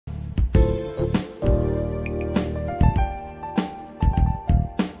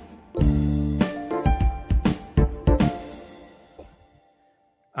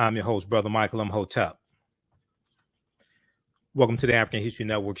I'm your host, Brother Michael Imhotep. Welcome to the African History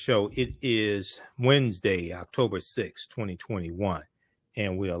Network show. It is Wednesday, October 6, 2021,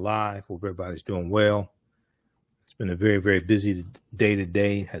 and we are live. Hope everybody's doing well. It's been a very, very busy day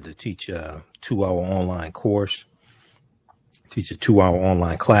today. Had to teach a 2-hour online course, teach a 2-hour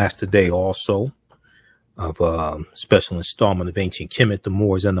online class today also of a special installment of Ancient Kemet, the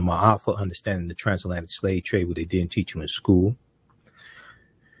Moors and the Maafa, understanding the transatlantic slave trade, what they didn't teach you in school.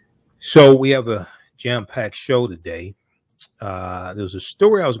 So we have a jam-packed show today. There was a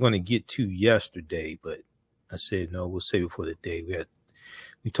story I was going to get to yesterday, but I said, no, we'll save it for the day.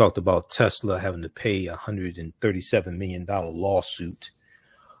 We talked about Tesla having to pay a $137 million lawsuit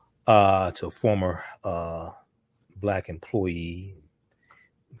to a former black employee.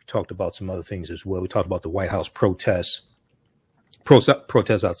 We talked about some other things as well. We talked about the White House protests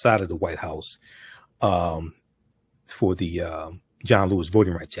outside of the White House for the John Lewis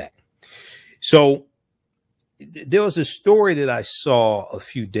Voting Rights Act. So there was a story that I saw a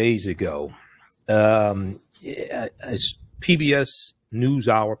few days ago. PBS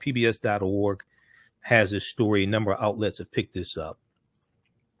NewsHour, PBS.org has a story. A number of outlets have picked this up.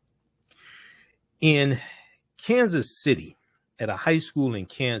 In Kansas City, at a high school in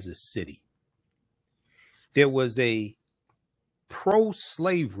Kansas City, there was a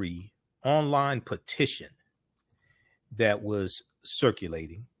pro-slavery online petition that was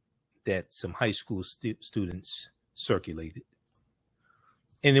circulating, that some high school students circulated.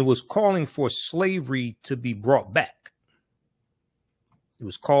 And it was calling for slavery to be brought back. It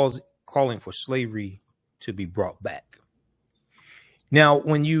was calling for slavery to be brought back. Now,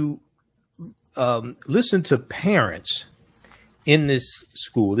 when you listen to parents in this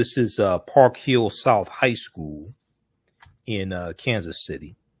school, this is Park Hill South High School in Kansas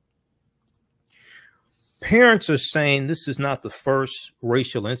City. Parents are saying this is not the first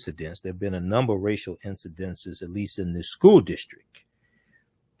racial incidents. There have been a number of racial incidences, at least in this school district.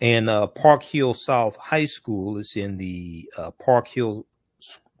 And Park Hill South High School is in the Park Hill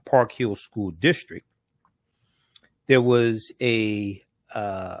School District. There was a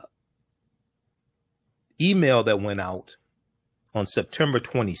email that went out on September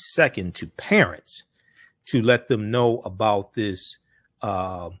 22nd to parents to let them know about this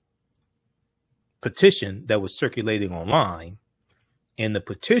petition that was circulating online. And the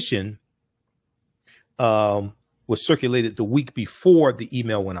petition was circulated the week before the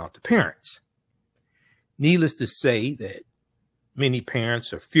email went out to parents. Needless to say that many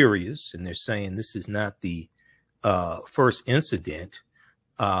parents are furious, and they're saying this is not the first incident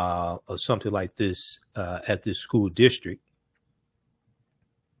of something like this at this school district.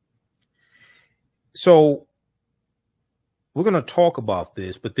 So we're going to talk about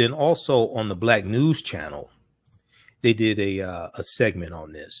this, but then also on the Black News Channel, they did a segment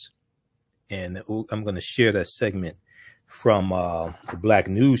on this. And I'm going to share that segment from the Black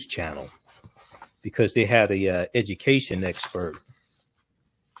News Channel because they had a education expert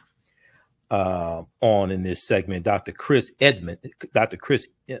on in this segment, Dr. Chris Emden,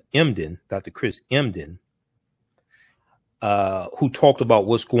 who talked about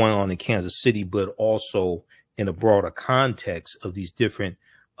what's going on in Kansas City, but also in a broader context of these different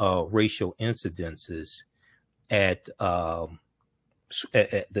racial incidences that's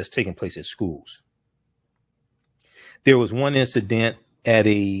taking place at schools. There was one incident at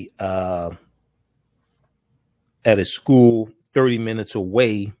a school 30 minutes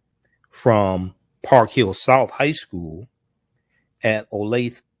away from Park Hill South High School at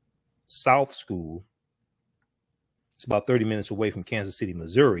Olathe South School. It's about 30 minutes away from Kansas City,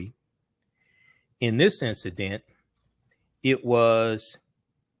 Missouri. In this incident, it was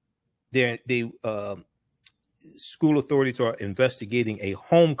school authorities are investigating a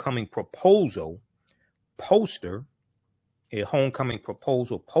homecoming proposal poster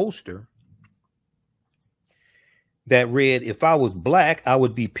that read, "If I was black, I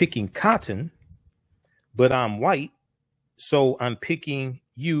would be picking cotton, but I'm white, so I'm picking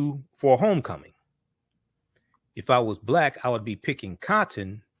you for homecoming. If I was black, I would be picking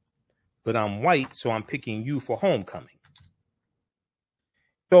cotton, but I'm white, so I'm picking you for homecoming."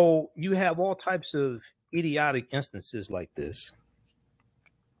 So you have all types of idiotic instances like this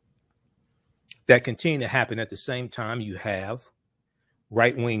that continue to happen. At the same time, you have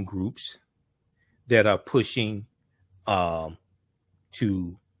right-wing groups that are pushing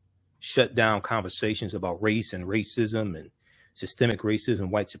to shut down conversations about race and racism and systemic racism,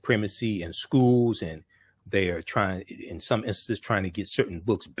 white supremacy in schools, and they are trying, in some instances, trying to get certain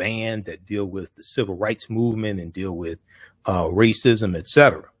books banned that deal with the civil rights movement and deal with racism,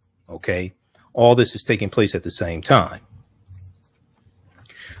 etc. Okay, all this is taking place at the same time.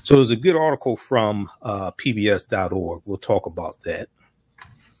 So there's a good article from pbs.org. We'll talk about that.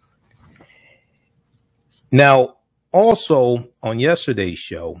 Now, also on yesterday's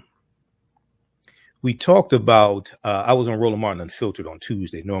show, we talked about, I was on Roland Martin Unfiltered on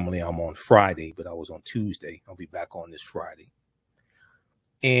Tuesday. Normally I'm on Friday, but I was on Tuesday. I'll be back on this Friday.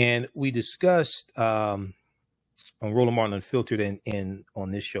 And we discussed on Roland Martin Unfiltered and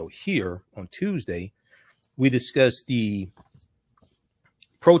on this show here on Tuesday, we discussed the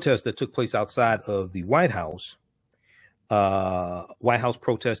protest that took place outside of the White House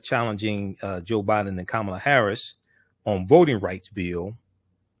protest challenging Joe Biden and Kamala Harris on voting rights bill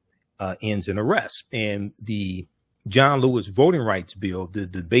ends in arrest. And the John Lewis voting rights bill, the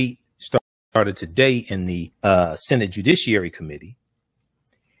debate started today in the Senate Judiciary Committee,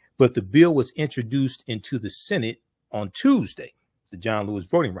 but the bill was introduced into the Senate on Tuesday, the John Lewis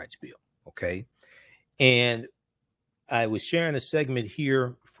voting rights bill. Okay. And I was sharing a segment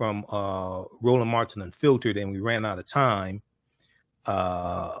here from Roland Martin Unfiltered, and we ran out of time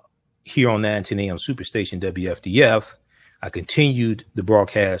here on 910 AM Superstation WFDF. I continued the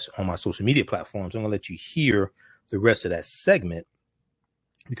broadcast on my social media platforms. I'm going to let you hear the rest of that segment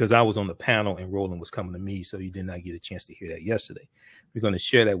because I was on the panel and Roland was coming to me, so you did not get a chance to hear that yesterday. We're going to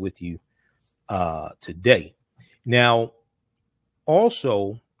share that with you today. Now,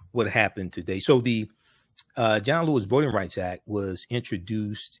 also what happened today. So the John Lewis Voting Rights Act was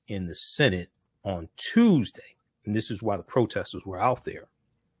introduced in the Senate on Tuesday. And this is why the protesters were out there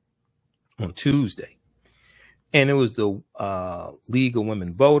on Tuesday. And it was the League of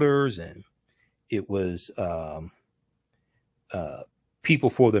Women Voters, and it was People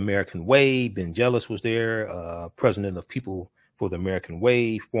for the American Way. Ben Jealous was there, president of People for the American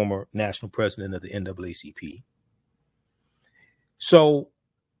Way, former national president of the NAACP. So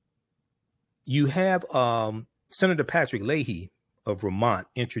you have Senator Patrick Leahy of Vermont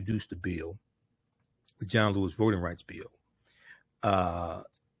introduced the bill, the John Lewis voting rights bill,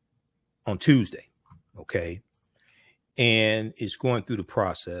 on Tuesday. Okay. And it's going through the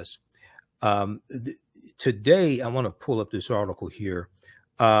process. Today, I want to pull up this article here.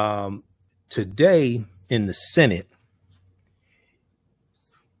 Today in the Senate,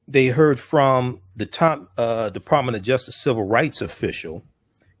 they heard from the top Department of Justice civil rights official,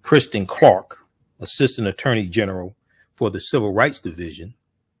 Kristen Clarke, Assistant Attorney General for the Civil Rights Division.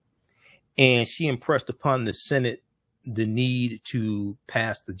 And she impressed upon the Senate the need to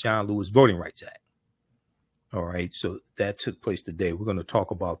pass the John Lewis Voting Rights Act. All right. So that took place today. We're going to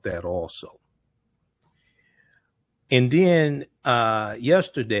talk about that also. And then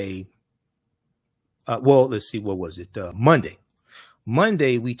yesterday, let's see, what was it? Monday.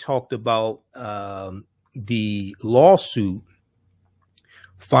 Monday, we talked about the lawsuit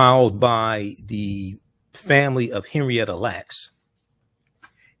filed by the family of Henrietta Lacks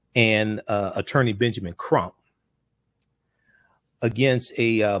and attorney Benjamin Crump against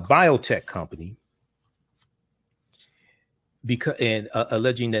a biotech company,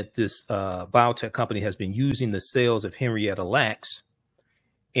 alleging that this biotech company has been using the sales of Henrietta Lacks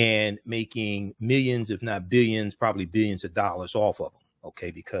and making millions, if not billions, probably billions of dollars off of them. Okay,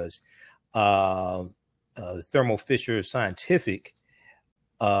 because Thermo Fisher Scientific,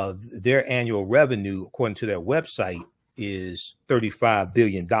 their annual revenue, according to their website, is $35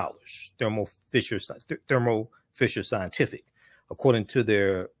 billion. Thermo Fisher Scientific, according to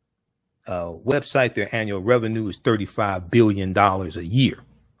their website, their annual revenue is $35 billion a year.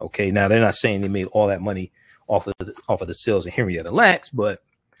 Okay, now they're not saying they made all that money off of the sales of Henrietta Lacks, but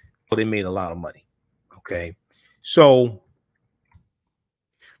they made a lot of money. Okay, so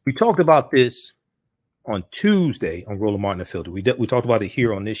we talked about this on Tuesday on Roland Martin Unfiltered. We talked about it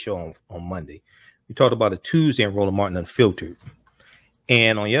here on this show on Monday. We talked about it Tuesday on Roland Martin Unfiltered.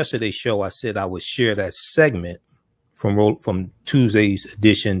 And on yesterday's show, I said I would share that segment from Tuesday's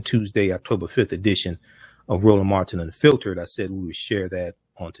edition, Tuesday, October 5th edition of Roland Martin Unfiltered. I said we would share that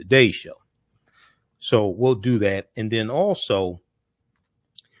on today's show. So we'll do that. And then also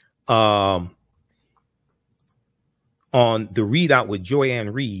on the Readout with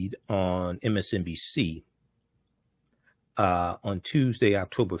Joyanne Reid on MSNBC on Tuesday,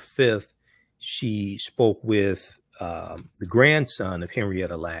 October 5th, she spoke with the grandson of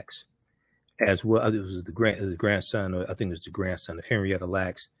Henrietta Lacks, as well. It was the grandson, or I think it was the grandson of Henrietta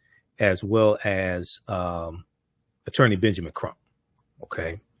Lacks, as well as attorney Benjamin Crump.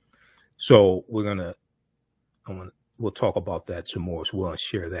 Okay, so we'll talk about that some more as well and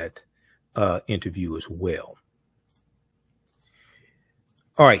share that interview as well.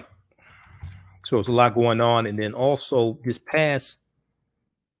 All right, so there's a lot going on, and then also this past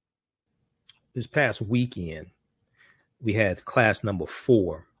weekend we had class number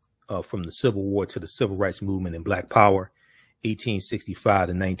 4 from the Civil War to the Civil Rights Movement and Black Power, 1865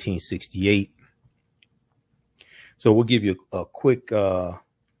 to 1968. So we'll give you a quick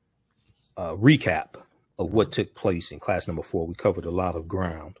recap of what took place in class number 4. We covered a lot of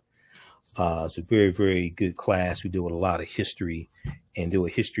ground. It's a very, very good class. We deal with a lot of history and do a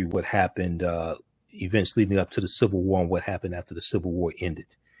history of what happened, events leading up to the Civil War and what happened after the Civil War ended.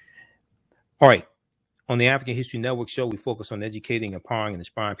 All right. On the African History Network show, we focus on educating, empowering, and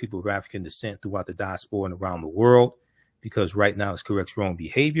inspiring people of African descent throughout the diaspora and around the world, because right now it's corrects wrong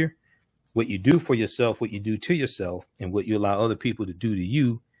behavior. What you do for yourself, what you do to yourself, and what you allow other people to do to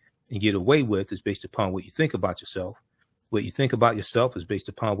you and get away with is based upon what you think about yourself. What you think about yourself is based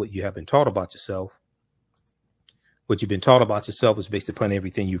upon what you have been taught about yourself. What you've been taught about yourself is based upon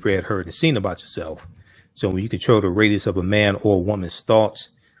everything you've read, heard, and seen about yourself. So when you control the radius of a man or woman's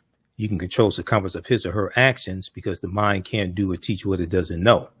thoughts, you can control the circumference of his or her actions, because the mind can't do or teach what it doesn't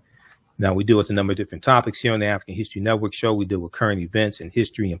know. Now, we deal with a number of different topics here on the African History Network show. We deal with current events in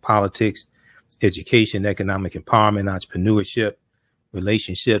history and politics, education, economic empowerment, entrepreneurship,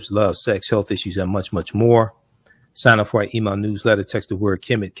 relationships, love, sex, health issues, and much, much more. Sign up for our email newsletter. Text the word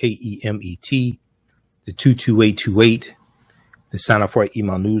Kemet, Kemet, to 22828 to sign up for our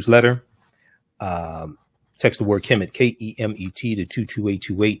email newsletter. Text the word Kemet, Kemet, to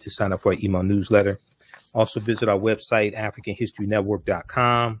 22828 to sign up for our email newsletter. Also visit our website,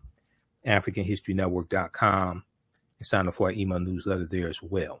 AfricanHistoryNetwork.com, AfricanHistoryNetwork.com, and sign up for our email newsletter there as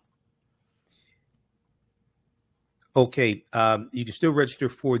well. Okay, you can still register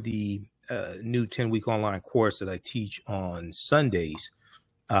for the new 10-week online course that I teach on Sundays.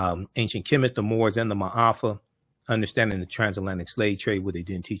 Ancient Kemet, the Moors, and the Maafa, understanding the transatlantic slave trade, what they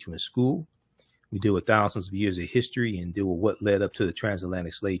didn't teach you in school. We deal with thousands of years of history and deal with what led up to the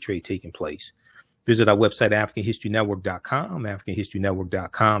transatlantic slave trade taking place. Visit our website, AfricanHistoryNetwork.com,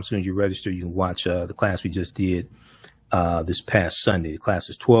 AfricanHistoryNetwork.com. As soon as you register, you can watch the class we just did this past Sunday. The class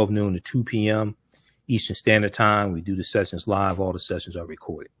is 12 noon to 2 p.m. Eastern Standard Time. We do the sessions live. All the sessions are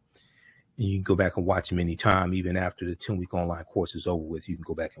recorded. And you can go back and watch them anytime, even after the 10-week online course is over with. You can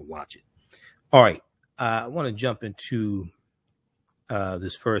go back and watch it. All right. I want to jump into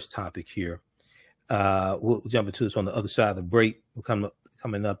this first topic here. We'll jump into this on the other side of the break. We're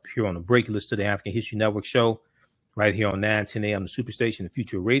coming up here on the break. Listen to the African History Network show right here on 9:10 a.m. the Superstation, the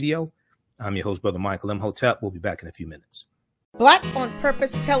Future Radio. I'm your host, Brother Michael Imhotep. We'll be back in a few minutes. Black on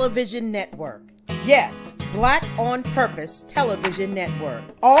Purpose Television Network. Yes, Black on Purpose Television Network.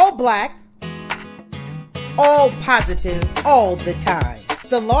 All black, all positive, all the time.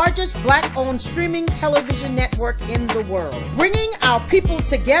 The largest black-owned streaming television network in the world, bringing our people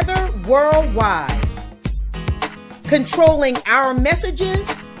together worldwide, controlling our messages,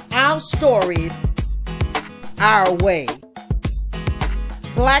 our stories, our way.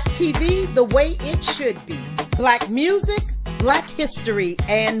 Black TV the way it should be. Black music, Black history,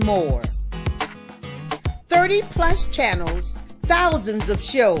 and more. 30-plus channels, thousands of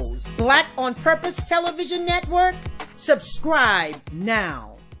shows. Black on Purpose Television Network. Subscribe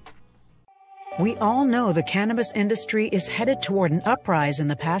now. We all know the cannabis industry is headed toward an uprise in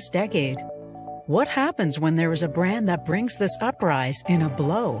the past decade. What happens when there is a brand that brings this uprise in a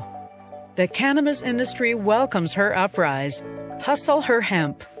blow? The cannabis industry welcomes her uprise. Hustle her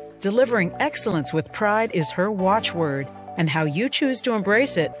hemp. Delivering excellence with pride is her watchword, and how you choose to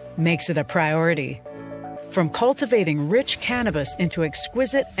embrace it makes it a priority. From cultivating rich cannabis into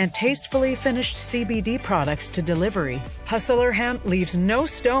exquisite and tastefully finished CBD products to delivery, Hustle Her Hemp leaves no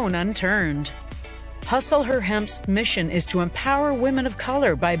stone unturned. Hustle Her Hemp's mission is to empower women of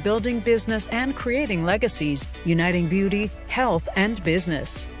color by building business and creating legacies, uniting beauty, health, and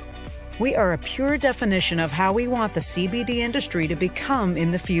business. We are a pure definition of how we want the CBD industry to become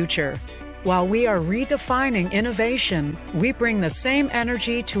in the future. While we are redefining innovation, we bring the same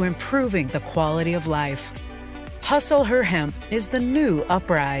energy to improving the quality of life. Hustle Her Hemp is the new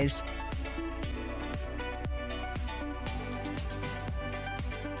uprise.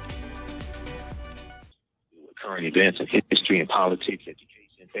 Current events in history and politics,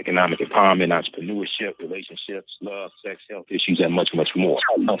 education, economic empowerment, entrepreneurship, relationships, love, sex, health issues, and much, much more.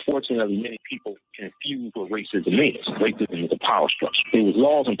 Unfortunately, many people confuse what racism is. Racism is a power structure. There was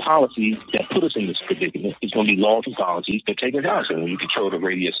laws and policies that put us in this predicament. It's going to be laws and policies that take us out. So when you control the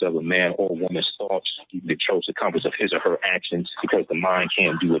radius of a man or woman's thoughts, you control the compass of his or her actions, because the mind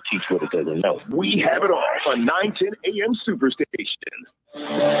can't do or teach what it doesn't know. We have it all on 910 AM Superstation.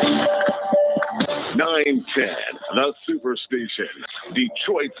 910, the Superstation,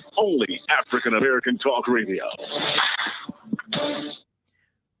 Detroit's only African-American talk radio.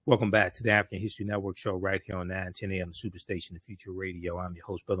 Welcome back to the African History Network show right here on 910 AM Superstation, the Future Radio. I'm your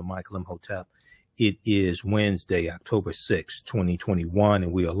host, Brother Michael Imhotep. It is Wednesday, October 6, 2021,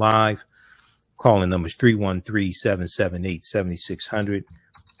 and we are live. Calling numbers 313-778-7600.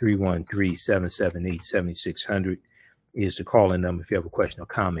 313-778-7600 is the calling number if you have a question or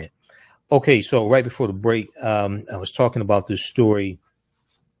comment. Okay, so right before the break, I was talking about this story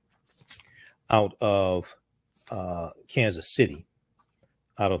out of Kansas City,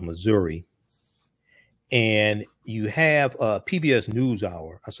 out of Missouri, and you have PBS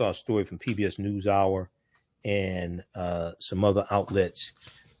NewsHour. I saw a story from PBS NewsHour, and some other outlets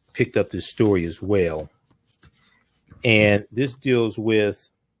picked up this story as well. And this deals with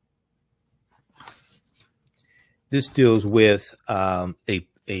a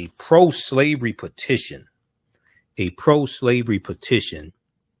pro-slavery petition,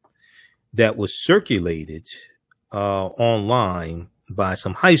 that was circulated online by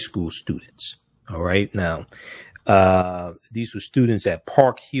some high school students. All right. Now, these were students at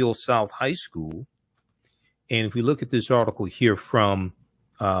Park Hill South High School. And if we look at this article here from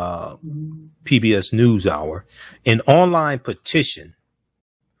PBS NewsHour, an online petition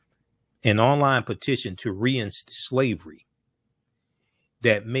to reinstate slavery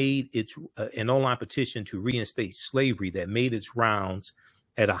that made its rounds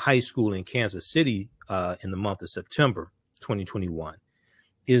at a high school in Kansas City in the month of September 2021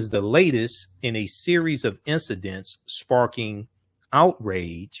 is the latest in a series of incidents sparking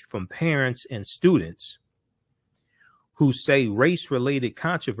outrage from parents and students who say race-related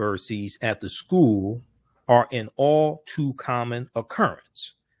controversies at the school are an all too common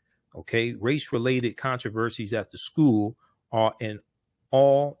occurrence. Okay, race-related controversies at the school are an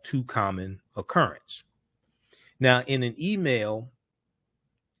all too common occurrence. Now, in an email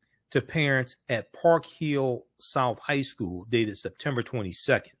to parents at Park Hill South High School dated September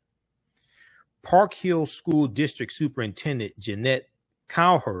 22nd, Park Hill School District Superintendent Jeanette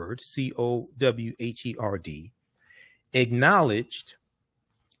Cowherd, Cowherd, acknowledged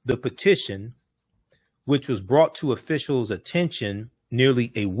the petition, which was brought to officials' attention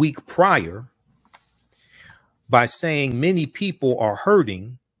nearly a week prior, by saying many people are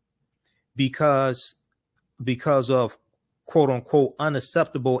hurting because of quote unquote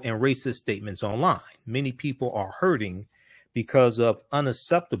unacceptable and racist statements online. Many people are hurting because of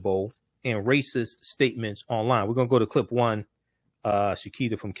unacceptable and racist statements online. We're going to go to clip one,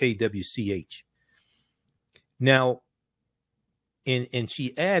 Shakita from KWCH. Now, and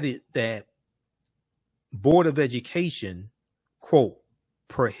she added that Board of Education, quote,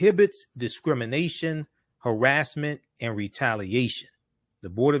 prohibits discrimination, harassment, and retaliation. The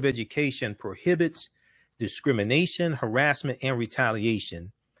Board of Education prohibits discrimination, harassment, and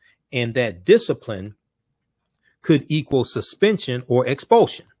retaliation, and that discipline could equal suspension or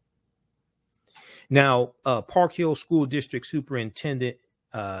expulsion. Now, Park Hill School District Superintendent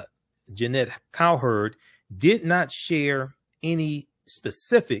Jeanette Cowherd did not share any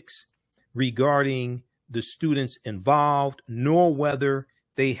specifics regarding the students involved, nor whether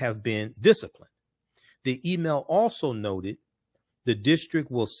they have been disciplined. The email also noted the district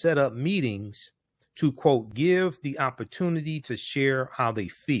will set up meetings to, quote, give the opportunity to share how they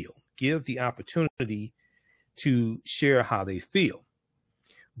feel. Give the opportunity to share how they feel.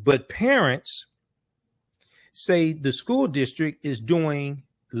 But parents say the school district is doing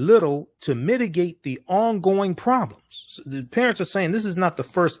little to mitigate the ongoing problems. So the parents are saying this is not the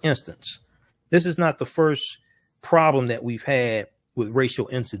first instance. This is not the first problem that we've had with racial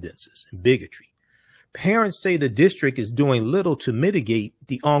incidences and bigotry. Parents say the district is doing little to mitigate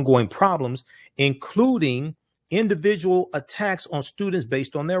the ongoing problems, including individual attacks on students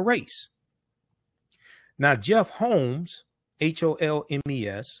based on their race. Now, Jeff Holmes,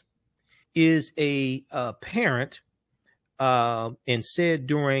 Holmes, is a parent and said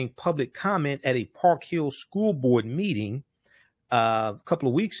during public comment at a Park Hill School Board meeting a couple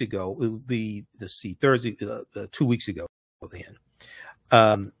of weeks ago, it would be, Thursday, 2 weeks ago then.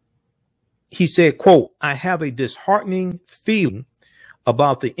 He said, quote, I have a disheartening feeling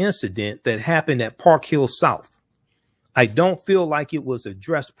about the incident that happened at Park Hill South. I don't feel like it was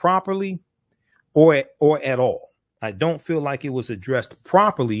addressed properly or at all. I don't feel like it was addressed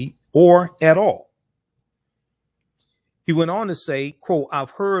properly or at all. He went on to say, quote,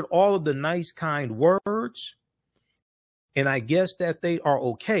 I've heard all of the nice, kind words, and I guess that they are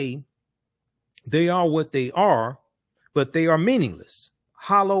okay. They are what they are, but they are meaningless,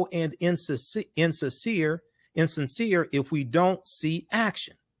 hollow, and insincere if we don't see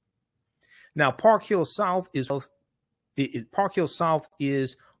action. Now, Park Hill South is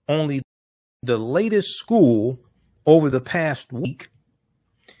only the latest school over the past week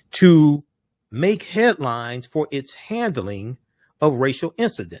to make headlines for its handling of racial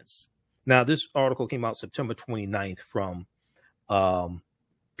incidents. Now, this article came out September 29th from PBS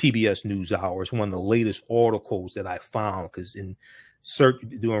NewsHour. It's one of the latest articles that I found because in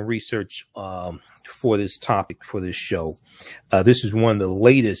doing research for this topic, for this show, this is one of the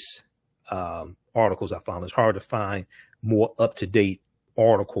latest articles I found. It's hard to find more up-to-date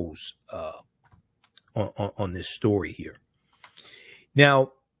articles on this story here.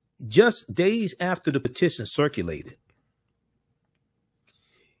 Now, just days after the petition circulated,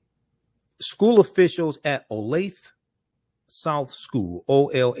 school officials at Olathe South School,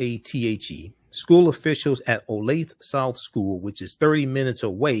 Olathe, school officials at Olathe South School, which is 30 minutes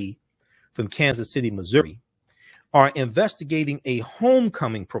away from Kansas City, Missouri, are investigating a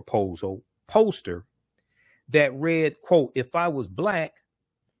homecoming poster that read, quote, "If I was black,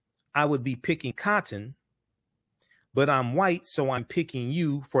 I would be picking cotton, but I'm white, so I'm picking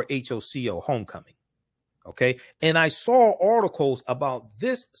you for HOCO, homecoming." Okay. And I saw articles about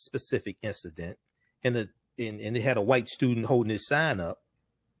this specific incident, and it had a white student holding his sign up.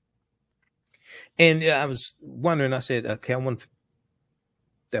 And I was wondering, I said, okay, I wonder if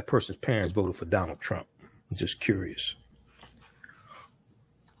that person's parents voted for Donald Trump. I'm just curious.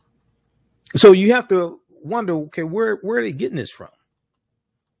 So you have to wonder, okay, where are they getting this from?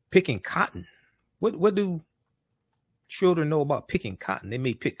 Picking cotton. What do children know about picking cotton? They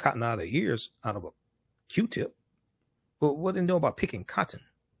may pick cotton out of their ears, out of a Q-tip, but what do they know about picking cotton?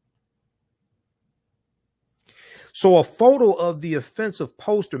 So a photo of the offensive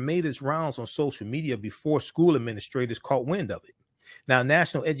poster made its rounds on social media before school administrators caught wind of it. Now,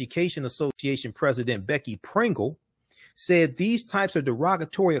 National Education Association President Becky Pringle said these types of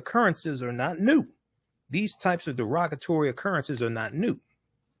derogatory occurrences are not new. These types of derogatory occurrences are not new.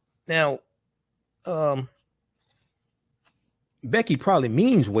 Now, Becky probably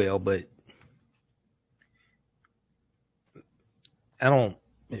means well, but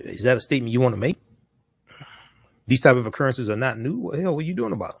is that a statement you want to make? These type of occurrences are not new. What the hell are you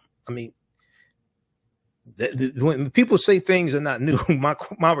doing about them? I mean, when people say things are not new,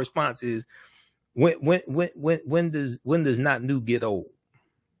 my response is, when does not new get old?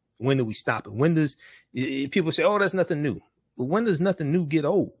 When do we stop it? When does people say, oh, that's nothing new? But when does nothing new get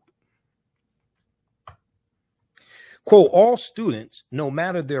old? Quote, all students, no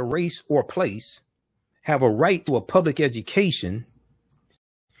matter their race or place, have a right to a public education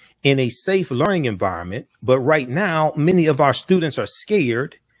in a safe learning environment. But right now, many of our students are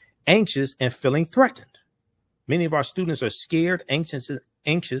scared, anxious, and feeling threatened. Many of our students are scared, anxious,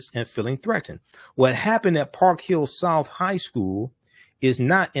 and feeling threatened. What happened at Park Hill South High School is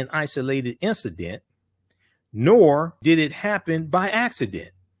not an isolated incident, nor did it happen by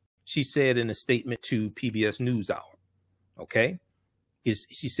accident, she said in a statement to PBS NewsHour. Okay.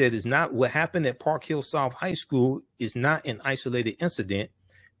 She said it's not what happened at Park Hill South High School is not an isolated incident,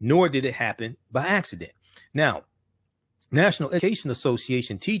 nor did it happen by accident. Now, National Education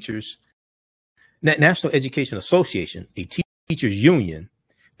Association, a teachers union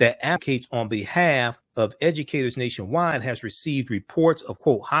that advocates on behalf of educators nationwide, has received reports of,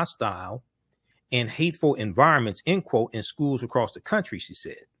 quote, hostile and hateful environments, end quote, in schools across the country, she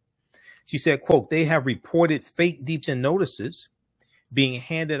said. She said, quote, they have reported fake detention notices being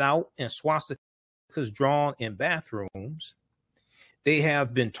handed out and swastikas drawn in bathrooms. They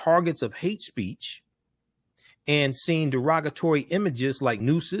have been targets of hate speech and seen derogatory images like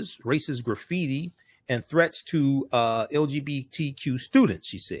nooses, racist graffiti, and threats to LGBTQ students,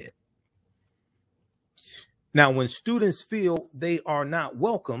 she said. Now, when students feel they are not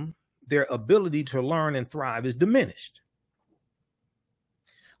welcome, their ability to learn and thrive is diminished.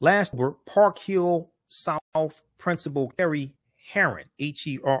 Last year, Park Hill South Principal Kerry Herron,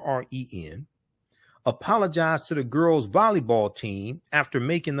 Herren, apologized to the girls' volleyball team after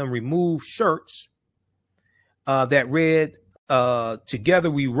making them remove shirts that read,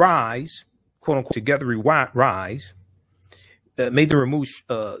 Together We Rise, quote unquote, Together We Rise, made them remove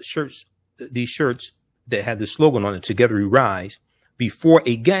these shirts that had the slogan on it, Together We Rise, before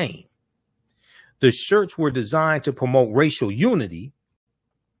a game. The shirts were designed to promote racial unity.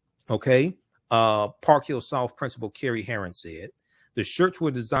 Okay. Park Hill South Principal Kerry Herron said the shirts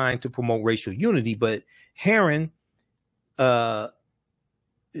were designed to promote racial unity, but Herron, then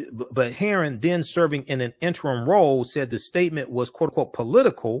serving in an interim role, said the statement was, quote unquote,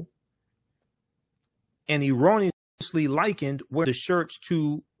 political and erroneously likened the shirts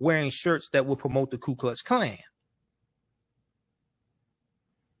to wearing shirts that would promote the Ku Klux Klan.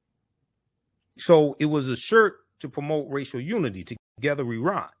 So it was a shirt to promote racial unity. Together We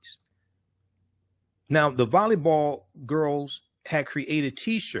Rise. Now, the volleyball girls had created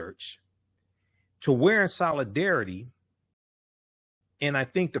T-shirts to wear in solidarity. And I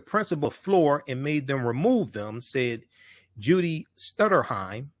think the principal floor and made them remove them, said Judy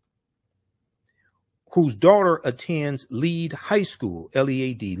Stutterheim, whose daughter attends Lead High School,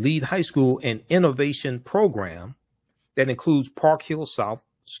 L-E-A-D, Lead High School, an innovation program that includes Park Hill South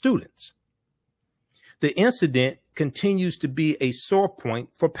students. The incident continues to be a sore point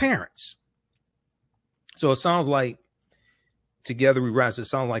for parents. So it sounds like Together We Rise, it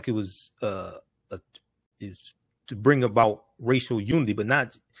sounds like it was to bring about racial unity,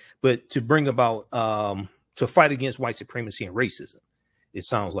 but to bring about to fight against white supremacy and racism. It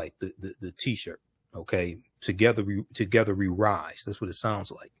sounds like the T-shirt. Okay, together we rise. That's what it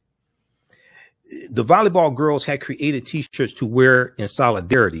sounds like. The volleyball girls had created T-shirts to wear in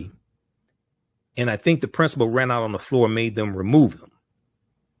solidarity, and I think the principal ran out on the floor and made them remove them.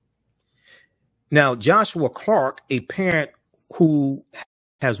 Now, Joshua Clarke, a parent who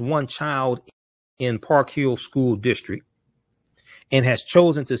has one child in Park Hill School District and has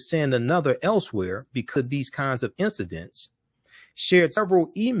chosen to send another elsewhere because of these kinds of incidents, shared several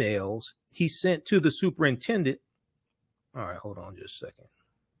emails he sent to the superintendent. All right, hold on just a second.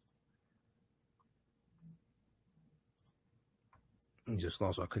 We just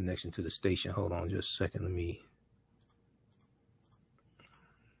lost our connection to the station. Hold on just a second. Let me.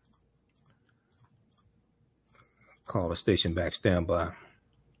 Call the station back. Stand by.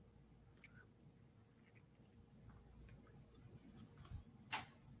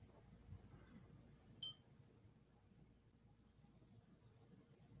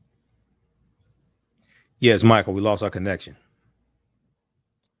 Yes, Michael, we lost our connection.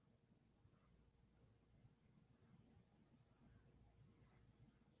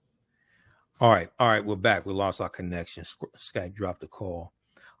 All right, we're back. We lost our connection. Skype dropped the call.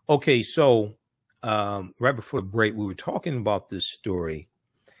 Okay, so right before the break, we were talking about this story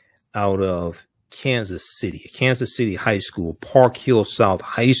out of Kansas City High School, Park Hill South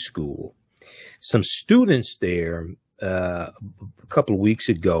High School. Some students there a couple of weeks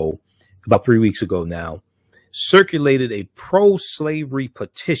ago, about 3 weeks ago now, circulated a pro-slavery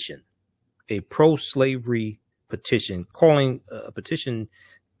petition,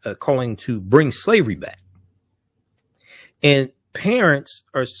 calling to bring slavery back. And parents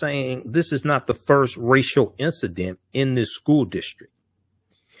are saying this is not the first racial incident in this school district.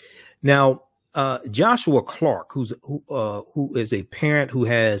 Now, Joshua Clarke, who is a parent who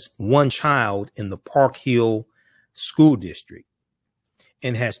has one child in the Park Hill School District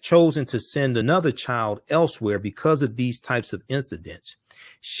and has chosen to send another child elsewhere because of these types of incidents,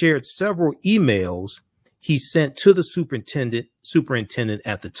 shared several emails he sent to the superintendent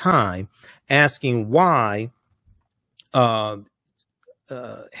at the time, asking why Park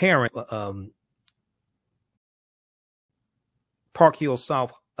Hill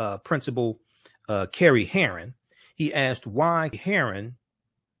South principal Carrie Herron, he asked why Herron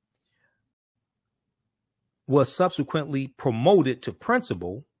was subsequently promoted to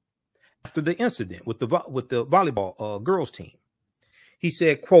principal after the incident with the volleyball girls team. He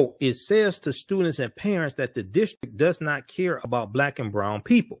said, quote, "It says to students and parents that the district does not care about Black and brown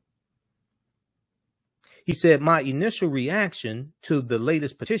people." He said, "My initial reaction to the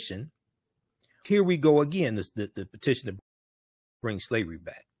latest petition," here we go again, the petition to bring slavery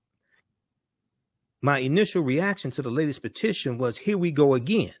back. "My initial reaction to the latest petition was, here we go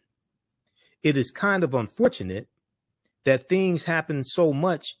again. It is kind of unfortunate that things happen so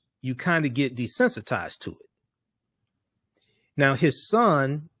much, you kind of get desensitized to it." Now, his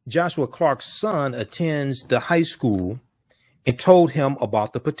son, Joshua Clarke's son, attends the high school and told him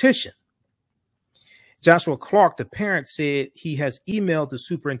about the petition. Joshua Clarke, the parent, said he has emailed the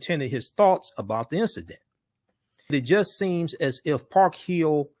superintendent his thoughts about the incident. It just seems as if Park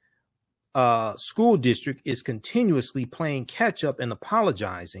Hill School District is continuously playing catch up and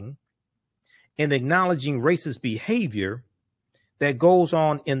apologizing and acknowledging racist behavior that goes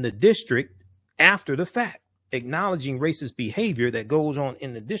on in the district after the fact. Acknowledging racist behavior that goes on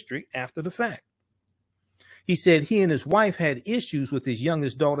in the district after the fact. He said he and his wife had issues with his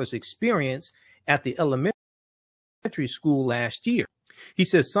youngest daughter's experience at the elementary school last year. He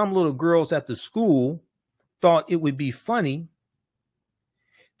says some little girls at the school thought it would be funny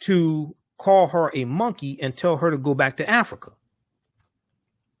to call her a monkey and tell her to go back to Africa.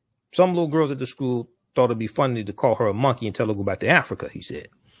 Some little girls at the school thought it'd be funny to call her a monkey and tell her to go back to Africa, he said.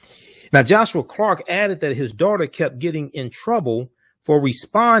 Now, Joshua Clarke added that his daughter kept getting in trouble for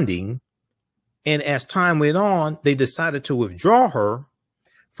responding, and as time went on, they decided to withdraw her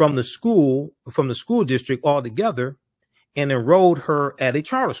from the school district altogether and enrolled her at a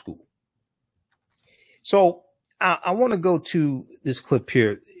charter school. So I want to go to this clip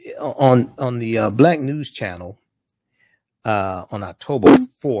here on the Black News Channel on October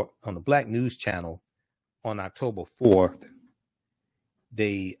 4th. On the Black News Channel on October 4th,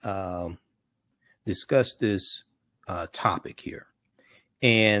 they discussed this topic here,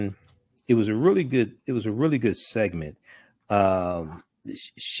 and it was a really good segment.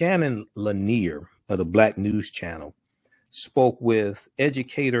 Shannon Lanier of the Black News Channel spoke with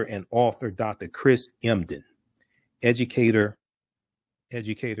educator and author Dr. Chris Emdin. Educator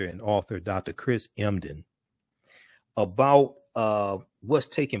and author Dr. Chris Emdin about what's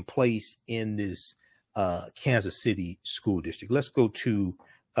taking place in this Kansas City school district. Let's go to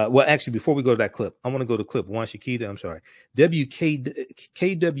well, actually, before we go to that clip, I want to go to clip one. Shakita, I'm sorry.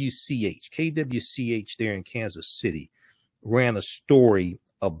 KWCH there in Kansas City ran a story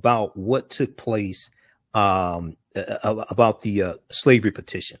about what took place about the slavery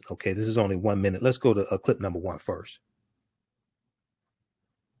petition. Okay, this is only 1 minute. Let's go to clip number one first.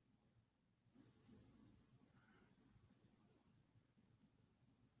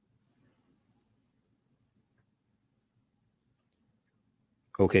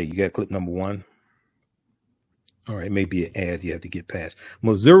 Okay, you got clip number one. All right, maybe an ad you have to get past.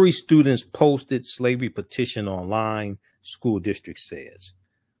 Missouri students posted slavery petition online, school district says.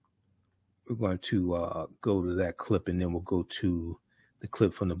 We're going to go to that clip, and then we'll go to the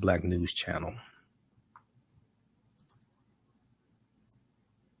clip from the Black News Channel.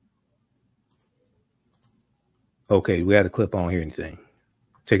 Okay, we had a clip. I don't hear anything.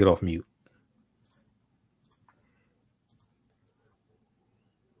 Take it off mute.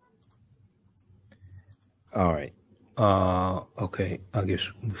 All right. Okay, I guess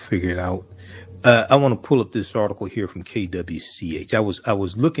we'll figure it out. I want to pull up this article here from KWCH. I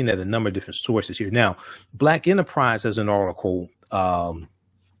was looking at a number of different sources here. Now, Black Enterprise has an article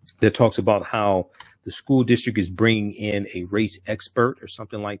that talks about how the school district is bringing in a race expert or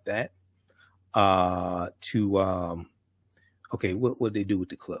something like that okay, what they do with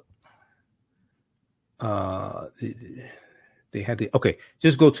the clip? They had to, okay,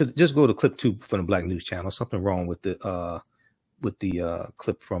 just go to clip 2 from the Black News Channel. Something wrong with the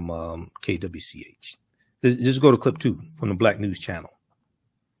clip from KWCH. Just go to clip 2 from the Black News Channel.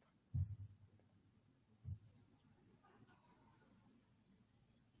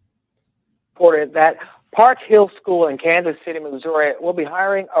 Reported that Park Hill School in Kansas City, Missouri will be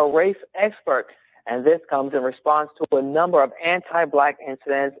hiring a race expert, and this comes in response to a number of anti-Black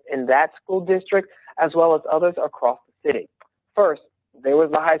incidents in that school district as well as others across the city. First, there was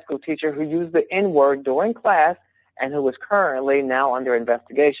the high school teacher who used the N-word during class and who is currently now under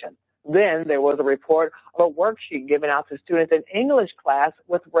investigation. Then there was a report of a worksheet given out to students in English class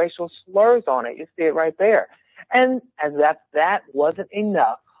with racial slurs on it. You see it right there. And as that wasn't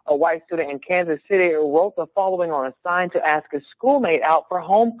enough, a white student in Kansas City wrote the following on a sign to ask his schoolmate out for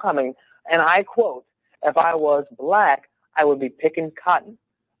homecoming. And I quote, "If I was Black, I would be picking cotton.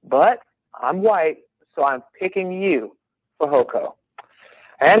 But I'm white, so I'm picking you for HOCO."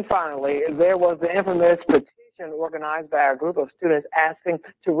 And finally, there was the infamous petition organized by a group of students asking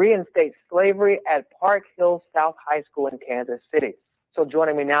to reinstate slavery at Park Hill South High School in Kansas City. So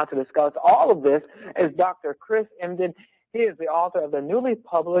joining me now to discuss all of this is Dr. Chris Emdin. He is the author of the newly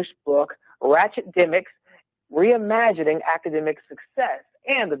published book, Ratchetdemics, Reimagining Academic Success,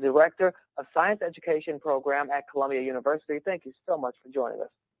 and the director of Science Education Program at Columbia University. Thank you so much for joining us.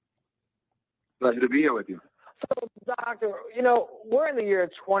 Pleasure to be here with you. So, Doctor, we're in the year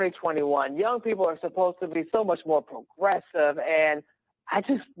 2021. Young people are supposed to be so much more progressive, and I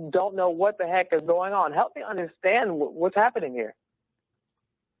just don't know what the heck is going on. Help me understand what's happening here.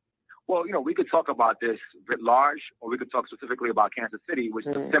 Well, we could talk about this writ large, or we could talk specifically about Kansas City, which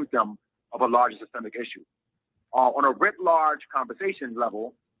is a symptom of a larger systemic issue. On a writ large conversation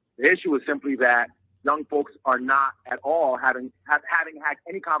level, the issue is simply that young folks are not at all having had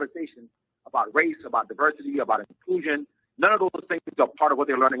any conversation about race, about diversity, about inclusion. None of those things are part of what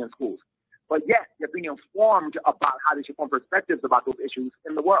they're learning in schools. But yet, they're being informed about how they should form perspectives about those issues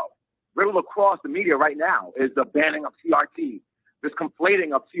in the world. Riddled across the media right now is the banning of CRT, this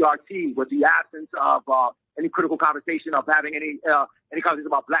conflating of CRT with the absence of any critical conversation of having any conversation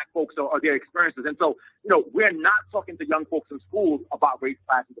about Black folks or their experiences. And so, we're not talking to young folks in schools about race,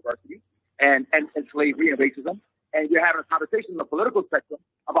 class, and diversity and slavery and racism. And we're having a conversation in the political spectrum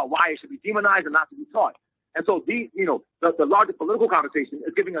about why it should be demonized and not to be taught. And so the larger political conversation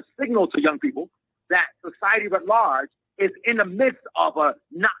is giving a signal to young people that society at large is in the midst of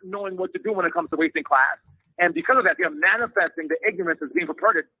not knowing what to do when it comes to race and class. And because of that, they're manifesting the ignorance that's being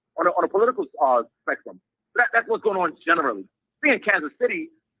perpetrated on a political spectrum. That's what's going on generally. See, in Kansas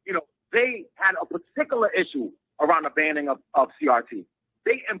City, they had a particular issue around the banning of CRT.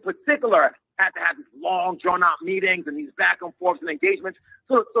 They, in particular, had to have these long, drawn-out meetings and these back and forths and engagements.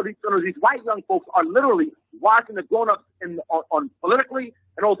 So these white young folks are literally watching the grown-ups on politically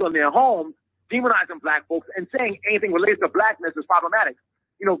and also in their homes, demonizing black folks and saying anything related to blackness is problematic.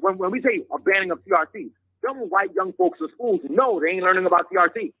 You know, when we say a banning of CRT, some white young folks in schools know they ain't learning about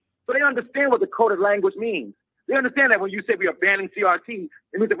CRT. So they understand what the coded language means. They understand that when you say we are banning CRT, it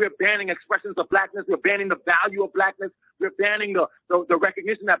means that we're banning expressions of blackness, we're banning the value of blackness, we're banning the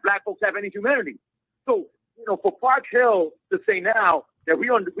recognition that black folks have any humanity. So, you know, for Park Hill to say now that we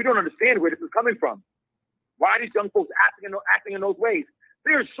don't understand where this is coming from, why are these young folks acting in those ways?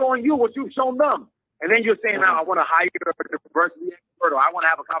 They're showing you what you've shown them. And then you're saying, now I want to hire a diversity expert, or I want to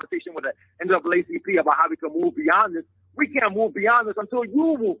have a conversation with the NAACP about how we can move beyond this. We can't move beyond this until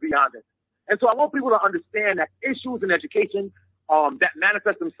you move beyond it. And so I want people to understand that issues in education that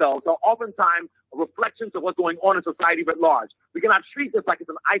manifest themselves are oftentimes reflections of what's going on in society at large. We cannot treat this like it's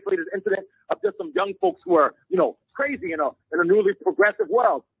an isolated incident of just some young folks who are, you know, crazy in a newly progressive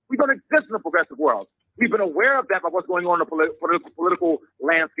world. We don't exist in a progressive world. We've been aware of that by what's going on in the political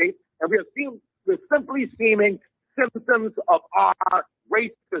landscape, and we're simply seeing symptoms of our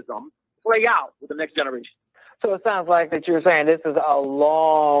racism play out with the next generation. So it sounds like that you're saying this is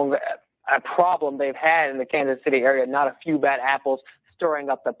a problem they've had in the Kansas City area, not a few bad apples stirring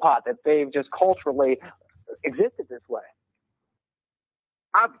up the pot, that they've just culturally existed this way.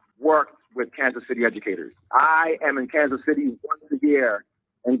 I've worked with Kansas City educators. I am in Kansas City once a year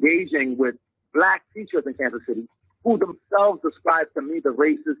engaging with black teachers in Kansas City who themselves describe to me the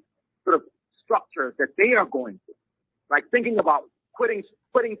racist sort of structures that they are going through. Like thinking about quitting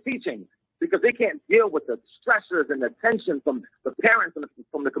teaching because they can't deal with the stressors and the tension from the parents and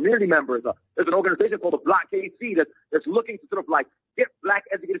from the community members. There's an organization called the Block KC that's looking to sort of like get black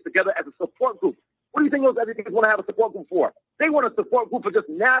educators together as a support group. What do you think those educators want to have a support group for? They want a support group for just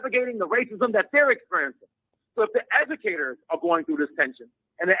navigating the racism that they're experiencing. So if the educators are going through this tension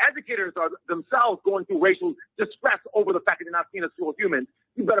and the educators are themselves going through racial distress over the fact that they're not seen as full humans,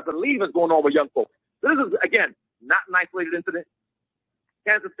 you better believe it's going on with young folks. This is, again, not an isolated incident.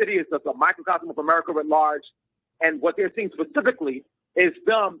 Kansas City is just a microcosm of America at large. And what they're seeing specifically is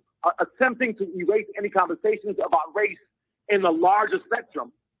them attempting to erase any conversations about race in the larger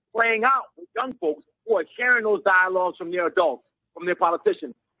spectrum, playing out with young folks who are sharing those dialogues from their adults, from their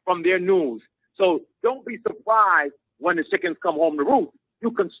politicians, from their news. So don't be surprised when the chickens come home to roost. You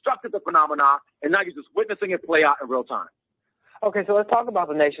constructed the phenomena, and now you're just witnessing it play out in real time. Okay, so let's talk about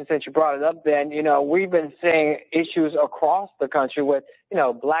the nation since you brought it up then. You know, we've been seeing issues across the country with, you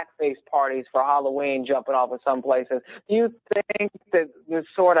know, blackface parties for Halloween jumping off in some places. Do you think that this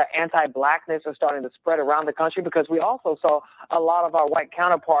sort of anti-blackness is starting to spread around the country? Because we also saw a lot of our white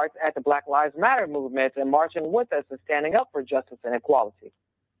counterparts at the Black Lives Matter movement and marching with us and standing up for justice and equality.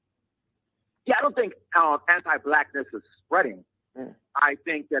 Yeah, I don't think anti-blackness is spreading. I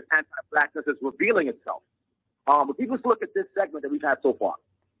think that anti-blackness is revealing itself. But people look at this segment that we've had so far.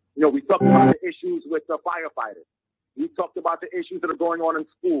 You know, we talked about the issues with the firefighters. We talked about the issues that are going on in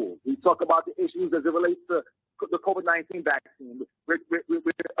schools. We talked about the issues as it relates to the COVID-19 vaccine.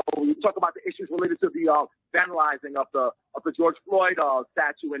 We talk about the issues related to the vandalizing of the George Floyd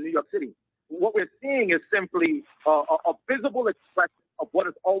statue in New York City. What we're seeing is simply a visible expression of what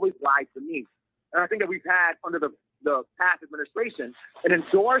has always lied beneath. And I think that we've had under the past administration an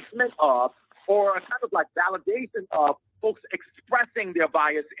endorsement of, or a kind of like validation of, folks expressing their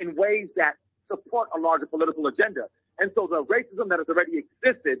bias in ways that support a larger political agenda. And so the racism that has already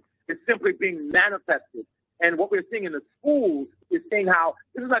existed is simply being manifested. And what we're seeing in the schools is seeing how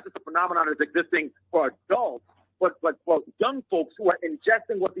this is not just a phenomenon that's existing for adults, but for young folks who are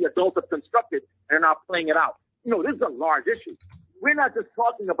ingesting what the adults have constructed and are now playing it out. You know, this is a large issue. We're not just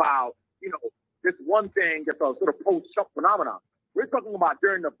talking about, you know, this one thing that's a sort of post-Trump phenomenon. We're talking about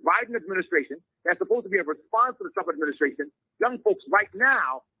during the Biden administration, that's supposed to be a response to the Trump administration, young folks right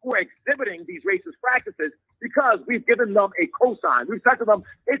now who are exhibiting these racist practices because we've given them a cosign. We've said to them,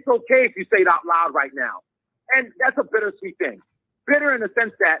 it's okay if you say it out loud right now. And that's a bittersweet thing. Bitter in the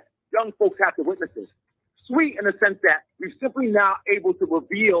sense that young folks have to witness this. Sweet in the sense that we're simply now able to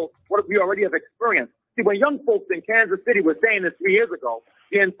reveal what we already have experienced. See, when young folks in Kansas City were saying this 3 years ago,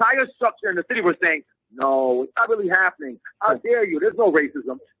 the entire structure in the city was saying, no, it's not really happening. How dare you? There's no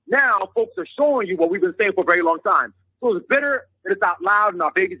racism. Now, folks are showing you what we've been saying for a very long time. So it's bitter that it's out loud and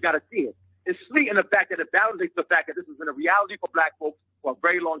our babies got to see it. It's sweet in the fact that it validates the fact that this has been a reality for black folks for a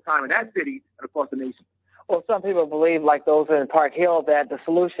very long time in that city and across the nation. Well, some people believe, like those in Park Hill, that the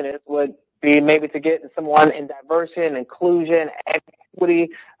solution would be maybe to get someone in diversity and inclusion,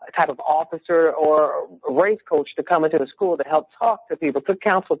 equity, type of officer or race coach to come into the school to help talk to people, to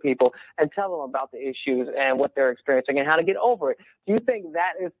counsel people, and tell them about the issues and what they're experiencing and how to get over it. Do you think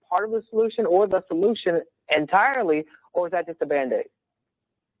that is part of the solution or the solution entirely, or is that just a Band-Aid?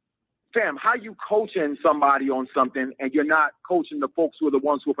 Fam, how you coaching somebody on something and you're not coaching the folks who are the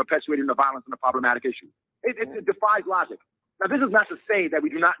ones who are perpetuating the violence and the problematic issue? It defies logic. Now, this is not to say that we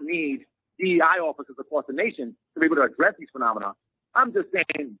do not need DEI officers across the nation to be able to address these phenomena. I'm just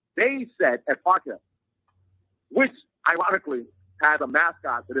saying they said at Park Hill, which ironically has a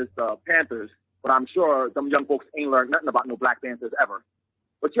mascot that is the Panthers, but I'm sure some young folks ain't learned nothing about no Black Panthers ever.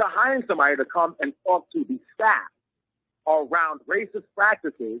 But you're hiring somebody to come and talk to the staff around racist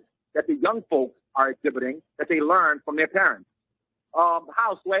practices that the young folks are exhibiting that they learned from their parents.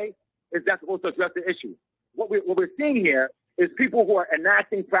 How, Sway, is that supposed to address the issue? What we're seeing here is people who are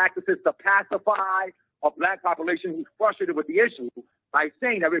enacting practices to pacify a Black population who's frustrated with the issue by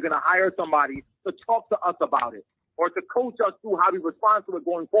saying that we're going to hire somebody to talk to us about it or to coach us through how we respond to it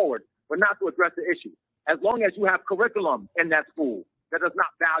going forward, but not to address the issue. As long as you have curriculum in that school that does not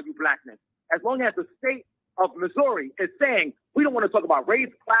value Blackness, as long as the state of Missouri is saying we don't want to talk about race,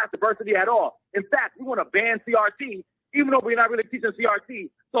 class, diversity at all. In fact, we want to ban CRT, even though we're not really teaching CRT.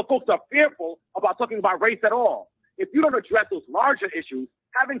 So folks are fearful about talking about race at all. If you don't address those larger issues,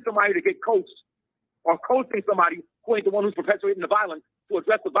 having somebody to get coached or coaching somebody who ain't the one who's perpetuating the violence to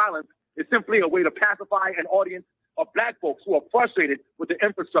address the violence is simply a way to pacify an audience of Black folks who are frustrated with the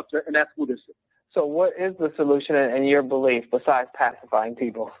infrastructure in that school district. So what is the solution in your belief besides pacifying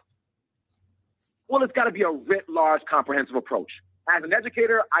people? Well, it's got to be a writ large, comprehensive approach. As an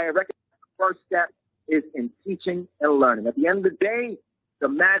educator, I reckon the first step is in teaching and learning. At the end of the day, the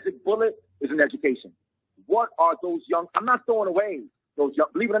magic bullet is in education. What are those young, I'm not throwing away those young,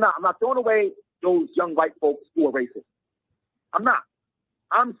 believe it or not, I'm not throwing away those young white folks who are racist. I'm not.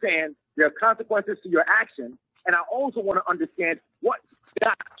 I'm saying there are consequences to your action, and I also want to understand what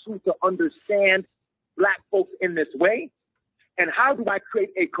got you to understand Black folks in this way, and how do I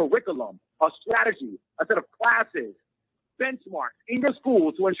create a curriculum, a strategy, a set of classes, benchmarks in your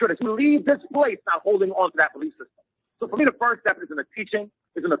school to ensure that you leave this place not holding on to that belief system. So for me, the first step is in the teaching,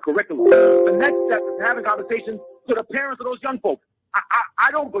 is in the curriculum. The next step is having conversations to the parents of those young folks.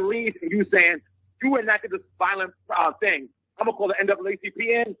 I don't believe in you saying, you enacted this violent thing. I'm going to call the NAACP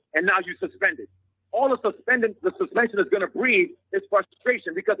in, and now you suspended. All the suspension is going to breed is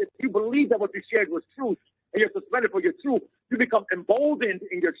frustration, because if you believe that what you shared was truth and you're suspended for your truth, you become emboldened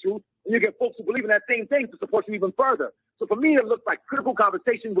in your truth, and you get folks who believe in that same thing to support you even further. So for me, it looks like critical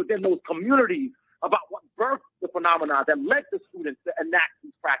conversation within those communities about what birthed the phenomena that led the students to enact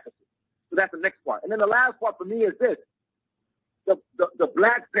these practices. So that's the next part. And then the last part for me is this. The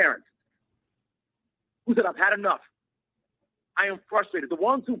Black parents who said, I've had enough. I am frustrated. The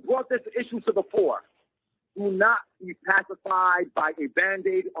ones who brought this issue to the fore do not be pacified by a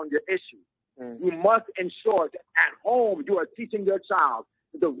Band-Aid on your issue. You must ensure that at home you are teaching your child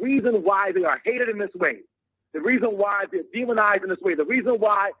the reason why they are hated in this way, the reason why they're demonized in this way, the reason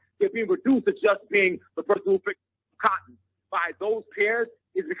why they're being reduced to just being the person who picked cotton by those peers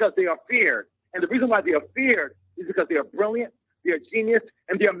is because they are feared. And the reason why they are feared is because they are brilliant, they are genius,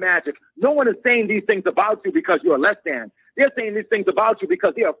 and they are magic. No one is saying these things about you because you are less than. They're saying these things about you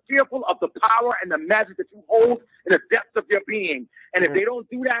because they are fearful of the power and the magic that you hold in the depths of your being. And if they don't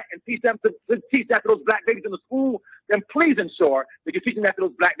do that and teach that to those Black babies in the school, then please ensure that you're teaching that to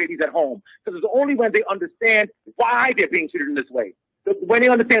those Black babies at home. Because it's only when they understand why they're being treated in this way, when they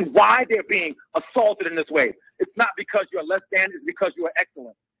understand why they're being assaulted in this way. It's not because you're less than, it's because you are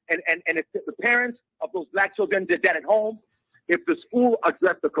excellent. And if the parents of those Black children did that at home, if the school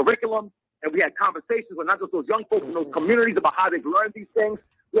addressed the curriculum, and we had conversations with not just those young folks in those communities about how they've learned these things,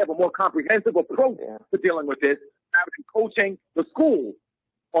 we have a more comprehensive approach to dealing with this, rather than coaching the school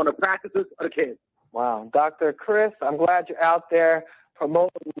on the practices of the kids. Wow. Dr. Chris, I'm glad you're out there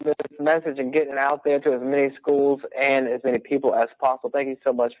promoting this message and getting it out there to as many schools and as many people as possible. Thank you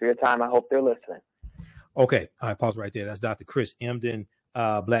so much for your time. I hope they're listening. Okay. All right, pause right there. That's Dr. Chris Emdin,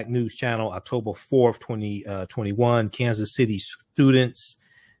 Black News Channel, October 4th, 2021. Kansas City students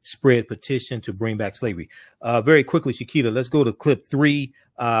spread petition to bring back slavery. Very quickly, Shakita, let's go to clip 3.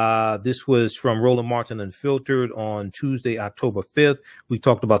 This was from Roland Martin Unfiltered on Tuesday, October 5th. We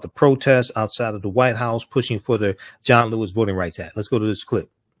talked about the protests outside of the White House pushing for the John Lewis Voting Rights Act. Let's go to this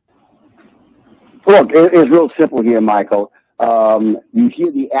clip. Look, it's real simple here, Michael. You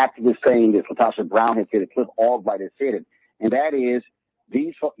hear the activists saying this. Latasha Brown has said it. Cliff Albright has said it. And that is,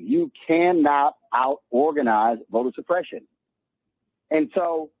 you cannot out-organize voter suppression. And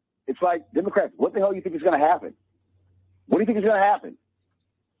so it's like, Democrats, what the hell do you think is going to happen? What do you think is going to happen?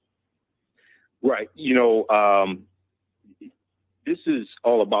 Right. This is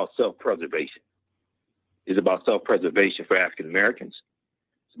all about self-preservation. It's about self-preservation for African Americans.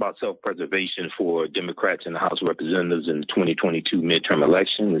 It's about self-preservation for Democrats in the House of Representatives in the 2022 midterm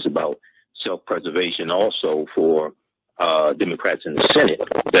election. It's about self-preservation also for Democrats in the Senate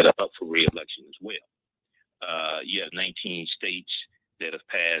that are up for re-election as well. You have 19 states that have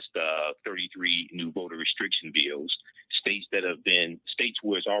passed 33 new voter restriction bills. States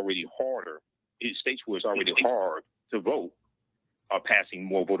where it's already hard to vote are passing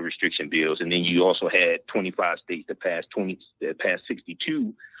more voter restriction bills. And then you also had 25 states that passed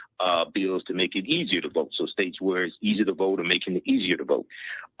 62 bills to make it easier to vote. So states where it's easy to vote are making it easier to vote.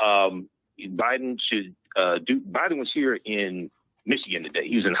 Biden was here in Michigan today.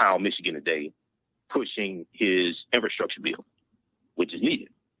 He was in Howell, Michigan today, pushing his infrastructure bill, which is needed.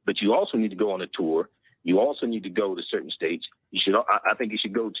 But you also need to go on a tour. You also need to go to certain states. I think you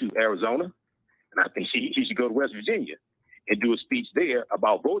should go to Arizona, and I think he should go to West Virginia and do a speech there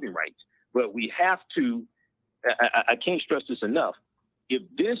about voting rights. But we have to, I can't stress this enough, if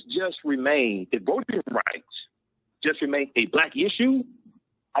voting rights just remain a black issue,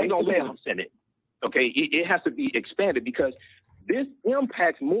 I don't live in the Senate. Okay, it has to be expanded because this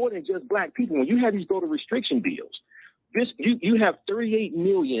impacts more than just black people. When you have these voter restriction bills, you have 38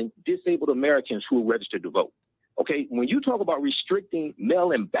 million disabled Americans who are registered to vote. Okay, when you talk about restricting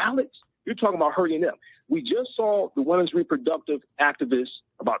mail-in ballots, you're talking about hurting them. We just saw the women's reproductive activists,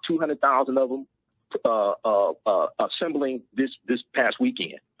 about 200,000 of them, assembling this past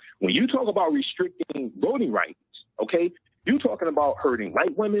weekend. When you talk about restricting voting rights, okay, you're talking about hurting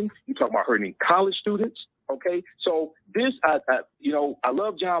white women. You're talking about hurting college students. Okay, so this, I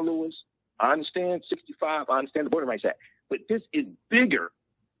love John Lewis. I understand 65. I understand the Voting Rights Act, but this is bigger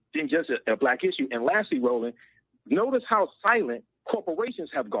than just a black issue. And lastly, Roland, notice how silent corporations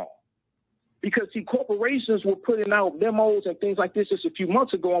have gone. Because, see, corporations were putting out memos and things like this just a few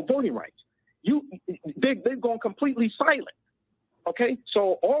months ago on voting rights. They've gone completely silent. Okay,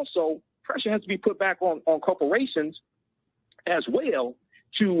 so also pressure has to be put back on corporations as well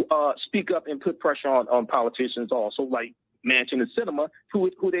to speak up and put pressure on politicians also, like Manchin and Sinema, who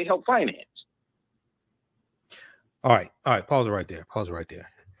they help finance. All right. Pause it right there.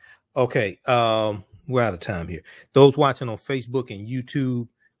 Okay, we're out of time here. Those watching on Facebook and YouTube,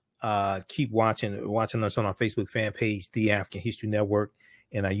 keep watching us on our Facebook fan page, The African History Network,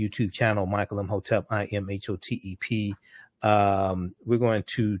 and our YouTube channel, Michael Imhotep, IMHOTEP. We're going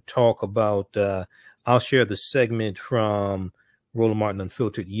to talk about, I'll share the segment from Roland Martin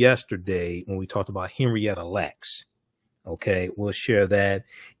Unfiltered yesterday when we talked about Henrietta Lacks. Okay, we'll share that.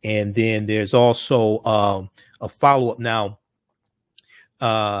 And then there's also a follow-up now.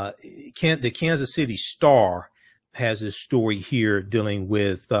 The Kansas City Star has a story here dealing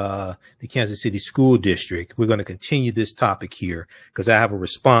with the Kansas City School District. We're going to continue this topic here because I have a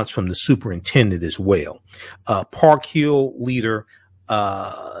response from the superintendent as well. Park Hill leader,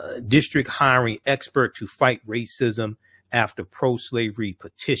 district hiring expert to fight racism after pro-slavery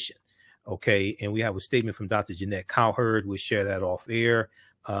petition. Okay, and we have a statement from Dr. Jeanette Cowherd. We'll share that off air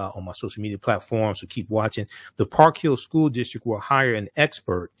on my social media platforms, so keep watching. The Park Hill School District will hire an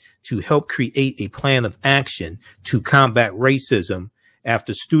expert to help create a plan of action to combat racism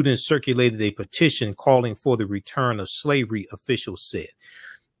after students circulated a petition calling for the return of slavery, officials said.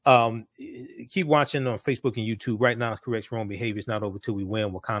 Keep watching on Facebook and YouTube. Right now, correct wrong behavior is not over till we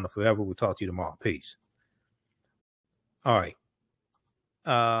win. Wakanda forever. We'll talk to you tomorrow. Peace. All right.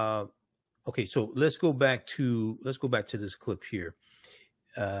 Okay, so let's go back to this clip here.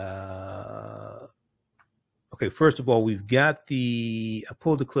 Okay, first of all, we've got I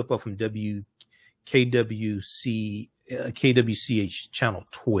pulled the clip up from KWCH channel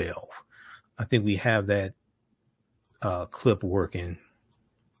 12. I think we have that clip working.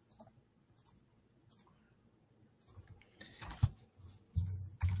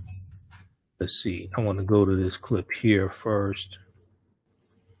 Let's see. I want to go to this clip here first.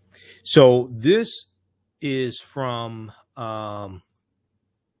 So this is from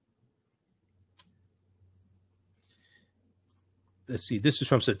let's see. This is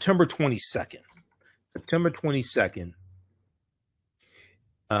from September 22nd. September 22nd.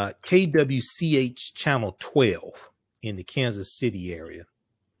 KWCH channel 12 in the Kansas City area.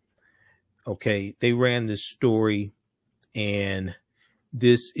 Okay, they ran this story, and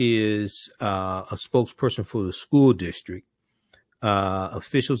this is a spokesperson for the school district.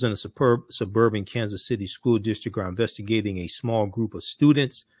 Officials in the suburban Kansas City school district are investigating a small group of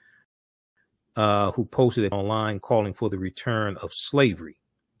students who posted it online calling for the return of slavery.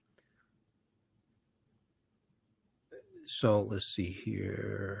 So let's see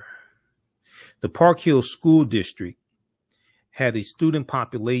here. The Park Hill School District had a student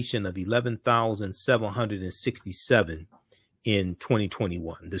population of 11,767 in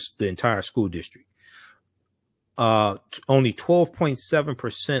 2021, the entire school district. Only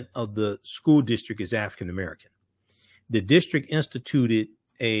 12.7% of the school district is African American. The district instituted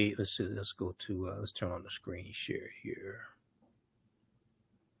a, let's turn on the screen share here.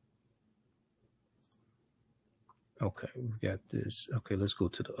 Okay, we've got this. Okay, let's go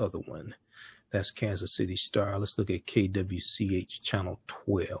to the other one. That's Kansas City Star. Let's look at KWCH channel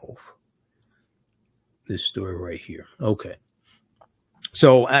 12. This story right here. Okay.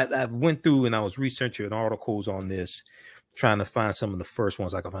 So I went through and I was researching articles on this, trying to find some of the first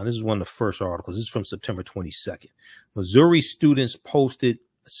ones I could find. This is one of the first articles. This is from September 22nd. Missouri students posted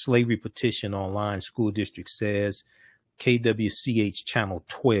a slavery petition online. School district says KWCH channel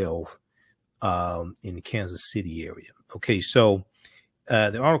 12 in the Kansas City area. Okay, so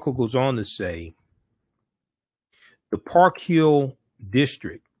the article goes on to say the Park Hill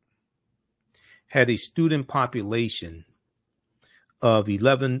district had a student population of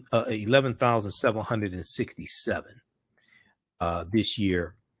 11,767 this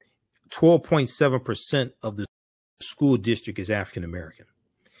year. 12.7% of the school district is African American.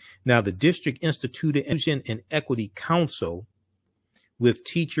 Now, the district instituted an Inclusion and Equity Council with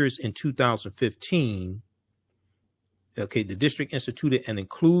teachers in 2015. Okay, the district instituted an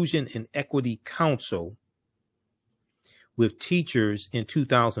Inclusion and Equity Council with teachers in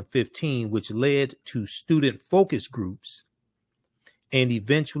 2015, which led to student focus groups and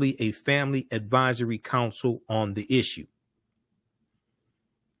eventually a family advisory council on the issue.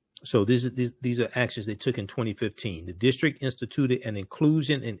 So these are actions they took in 2015. The district instituted an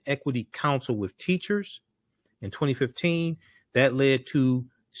Inclusion and Equity Council with teachers in 2015. That led to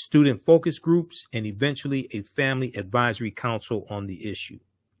student focus groups and eventually a family advisory council on the issue.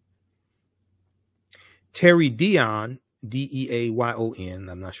 Terry Dion, D-E-A-Y-O-N,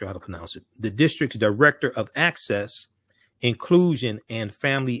 I'm not sure how to pronounce it, the district's director of access, inclusion, and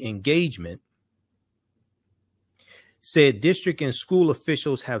family engagement, said district and school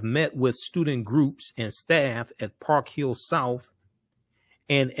officials have met with student groups and staff at Park Hill South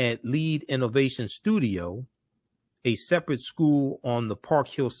and at Lead Innovation Studio, a separate school on the Park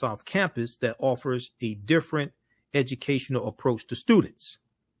Hill South campus that offers a different educational approach to students.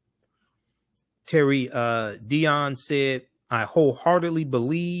 Terry Dion said, I wholeheartedly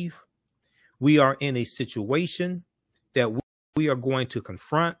believe we are in a situation that we are going to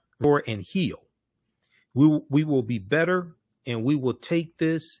confront and heal. We will be better, and we will take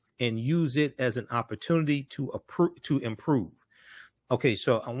this and use it as an opportunity to improve. Okay,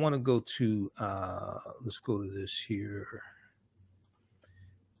 so I want to go to, let's go to this here.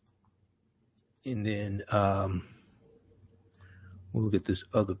 And then we'll look at this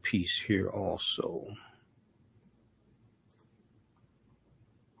other piece here also.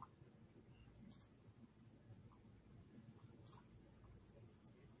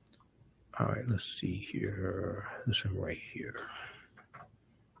 All right, let's see here. This one right here.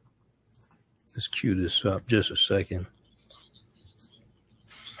 Let's cue this up just a second.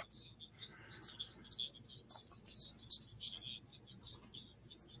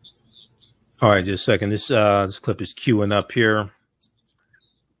 All right, just a second. This clip is queuing up here.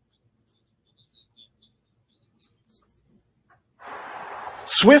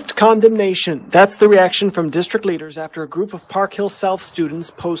 Swift condemnation. That's the reaction from district leaders after a group of Park Hill South students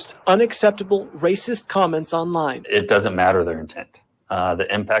post unacceptable racist comments online. It doesn't matter their intent. The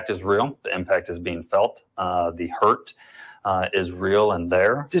impact is real. The impact is being felt. The hurt is real and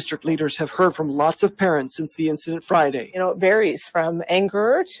there. District leaders have heard from lots of parents since the incident Friday. You know, it varies from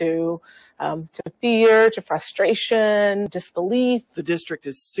anger to fear, to frustration, disbelief. The district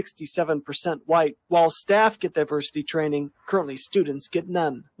is 67% white. While staff get diversity training, currently students get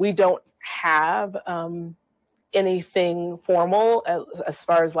none. We don't have anything formal as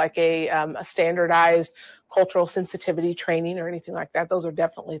far as like a standardized cultural sensitivity training or anything like that. Those are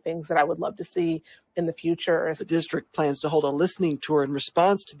definitely things that I would love to see in the future. The district plans to hold a listening tour in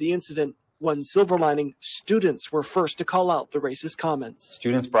response to the incident. One silver lining, students were first to call out the racist comments.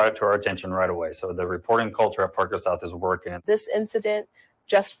 Students brought it to our attention right away. So the reporting culture at Park Hill South is working. This incident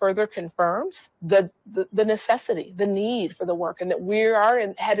just further confirms the necessity, the need for the work, and that we are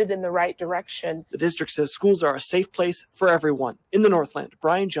headed in the right direction. The district says schools are a safe place for everyone. In the Northland,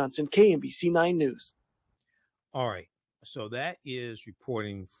 Brian Johnson, KMBC 9 News. All right. So that is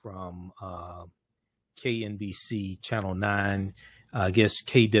reporting from KNBC Channel 9. I guess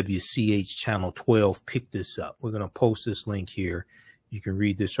KWCH Channel 12 picked this up. We're going to post this link here. You can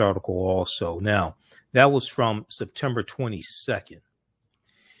read this article also. Now, that was from September 22nd.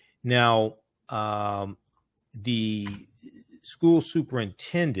 Now, the school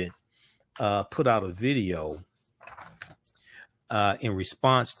superintendent put out a video in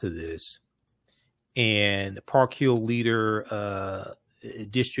response to this, and the Park Hill leader,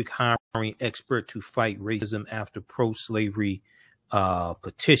 district hiring expert to fight racism after pro-slavery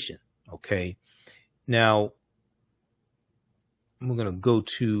petition. Okay, now we're going to go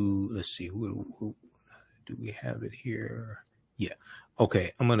to, let's see, do we have it here? Yeah.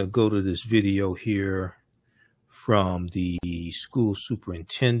 Okay, I'm going to go to this video here from the school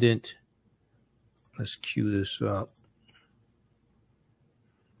superintendent. Let's cue this up.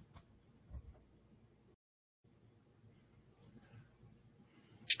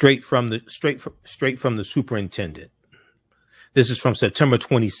 Straight from the superintendent. This is from September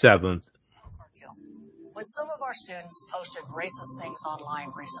 27th. When some of our students posted racist things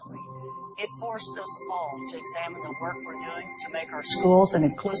online recently, it forced us all to examine the work we're doing to make our schools an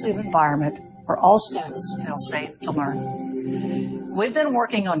inclusive environment where all students feel safe to learn. We've been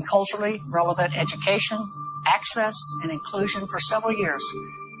working on culturally relevant education, access, and inclusion for several years,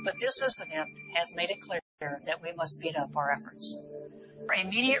 but this incident has made it clear that we must speed up our efforts. Our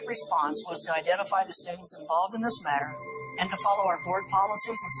immediate response was to identify the students involved in this matter and to follow our board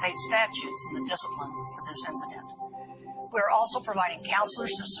policies and state statutes in the discipline for this incident. We are also providing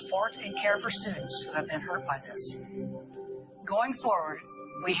counselors to support and care for students who have been hurt by this. Going forward,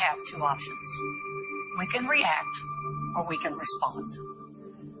 we have two options. We can react or we can respond.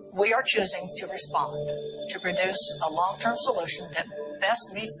 We are choosing to respond to produce a long-term solution that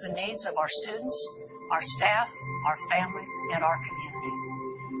best meets the needs of our students, our staff, our family, and our community.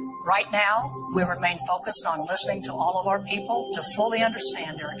 Right now, we remain focused on listening to all of our people to fully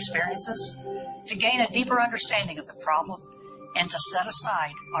understand their experiences, to gain a deeper understanding of the problem, and to set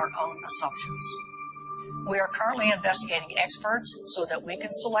aside our own assumptions. We are currently investigating experts so that we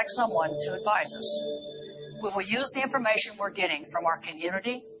can select someone to advise us. We will use the information we're getting from our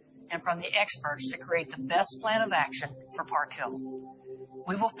community and from the experts to create the best plan of action for Park Hill.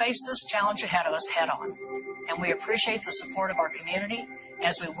 We will face this challenge ahead of us head on, and we appreciate the support of our community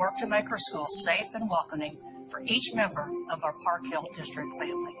as we work to make our schools safe and welcoming for each member of our Park Hill District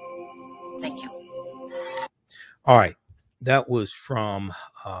family. Thank you. All right. That was from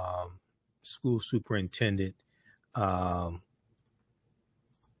school superintendent, that's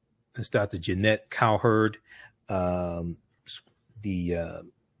Dr. Jeanette Cowherd, the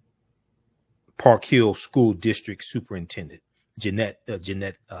Park Hill School District Superintendent, Jeanette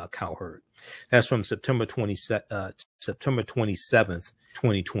Cowherd. That's from September 27th,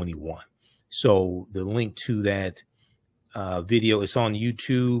 2021. So the link to that video is on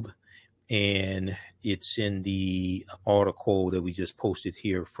YouTube, and it's in the article that we just posted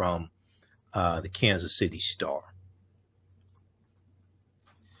here from the Kansas City Star.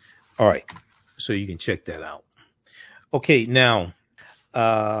 All right, so you can check that out. Okay, now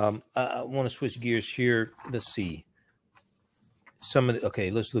I want to switch gears here. Let's see.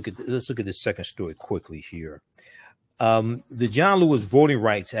 Let's look at the second story quickly here. The John Lewis Voting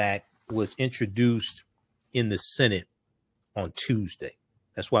Rights Act was introduced in the Senate on Tuesday.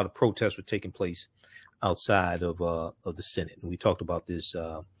 That's why the protests were taking place outside of the Senate. And we talked about this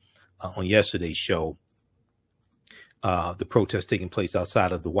on yesterday's show. The protests taking place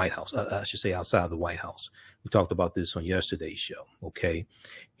outside of the White House. I should say outside of the White House. We talked about this on yesterday's show. Okay.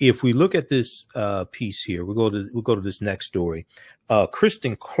 If we look at this piece here, we'll go to this next story.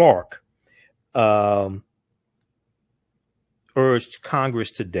 Kristen Clarke urged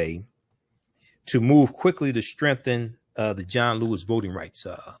Congress today to move quickly to strengthen the John Lewis voting rights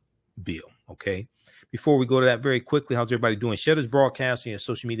bill. Okay. Before we go to that, very quickly, how's everybody doing? Share this broadcast on your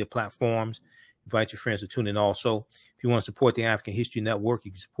social media platforms. Invite your friends to tune in also. If you want to support the African History Network,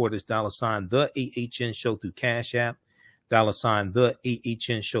 you can support us $, the AHN Show through Cash App, $, the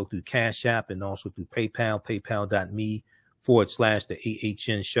AHN Show through Cash App, and also through PayPal, paypal.me /the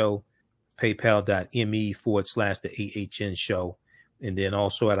AHN Show, paypal.me /the AHN Show, and then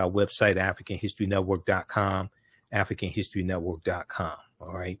also at our website, AfricanHistoryNetwork.com, AfricanHistoryNetwork.com.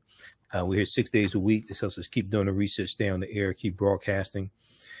 All right. We're here 6 days a week. This helps us keep doing the research, stay on the air, keep broadcasting.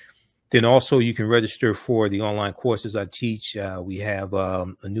 Then also you can register for the online courses I teach. We have a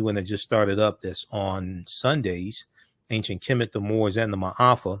new one that just started up that's on Sundays, Ancient Kemet, the Moors, and the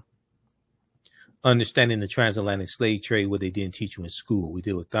Maafa, Understanding the Transatlantic Slave Trade, what they didn't teach you in school. We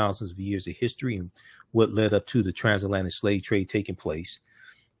deal with thousands of years of history and what led up to the transatlantic slave trade taking place.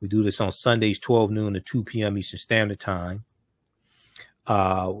 We do this on Sundays, 12 noon to 2 p.m. Eastern Standard Time.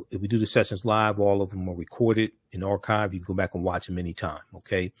 We do the sessions live. All of them are recorded and archived. You can go back and watch them anytime.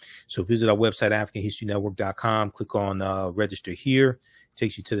 Okay. So visit our website, AfricanHistoryNetwork.com. Click on register here.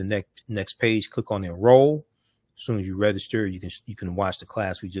 Takes you to the next page. Click on enroll. As soon as you register, you can watch the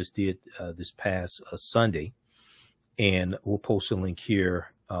class we just did this past Sunday, and we'll post a link here.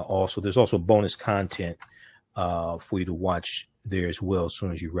 Also, there's also bonus content for you to watch there as well as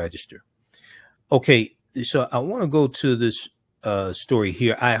soon as you register. Okay, so I want to go to this story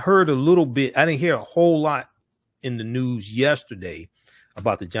here. I heard a little bit. I didn't hear a whole lot in the news yesterday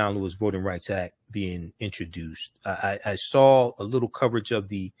about the John Lewis Voting Rights Act being introduced. I saw a little coverage of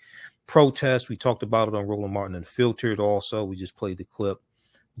the protest. We talked about it on Roland Martin Unfiltered also. We just played the clip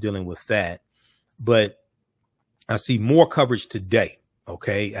dealing with that. But I see more coverage today.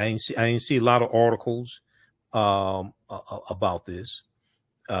 Okay, I didn't see a lot of articles about this.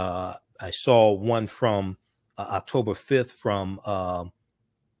 I saw one from October 5th from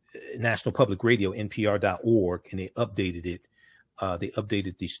National Public Radio, NPR.org, and they updated it. They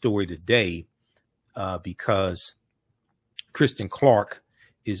updated the story today because Kristen Clarke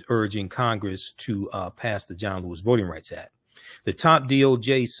is urging Congress to pass the John Lewis Voting Rights Act. The top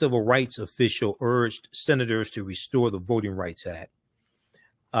DOJ civil rights official urged senators to restore the Voting Rights Act.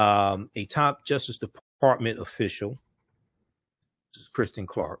 A top Justice Department official, this is Kristen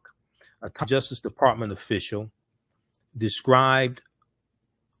Clarke, a top Justice Department official described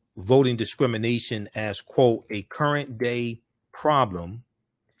voting discrimination as, quote, a current day problem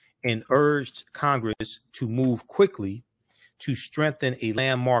and urged Congress to move quickly to strengthen a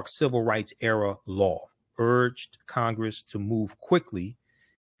landmark civil rights era law. Urged Congress to move quickly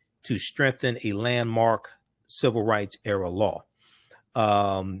to strengthen a landmark civil rights era law.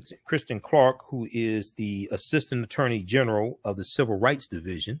 Kristen Clarke, who is the Assistant Attorney General of the Civil Rights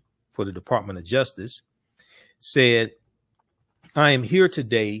Division for the Department of Justice, said, I am here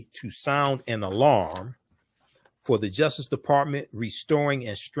today to sound an alarm for the Justice Department. Restoring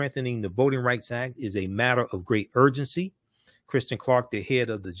and strengthening the Voting Rights Act is a matter of great urgency. Kristen Clarke, the head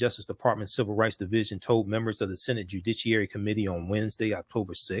of the Justice Department Civil Rights Division, told members of the Senate Judiciary Committee on Wednesday,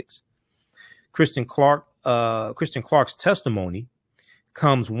 October 6th. Kristen Clarke's testimony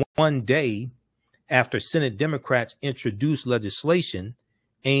comes one day after Senate Democrats introduced legislation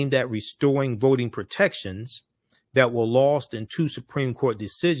aimed at restoring voting protections that were lost in two Supreme Court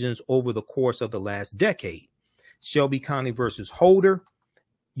decisions over the course of the last decade. Shelby County versus Holder,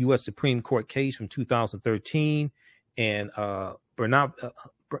 U.S. Supreme Court case from 2013, and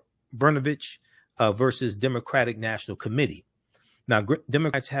Brnovich versus Democratic National Committee. Now,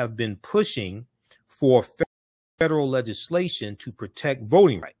 Democrats have been pushing for federal legislation to protect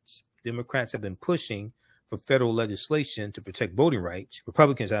voting rights. Democrats have been pushing for federal legislation to protect voting rights.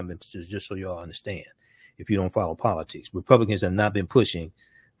 Republicans haven't been, just so y'all understand, if you don't follow politics. Republicans have not been pushing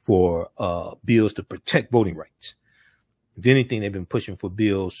for bills to protect voting rights. If anything, they've been pushing for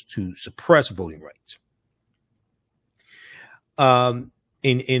bills to suppress voting rights. On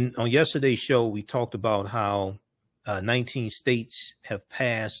yesterday's show, we talked about how 19 states have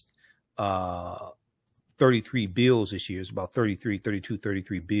passed 33 bills this year. It's about 33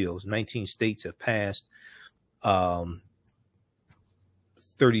 bills. 19 states have passed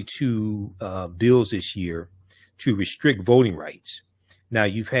 32 bills this year to restrict voting rights. Now,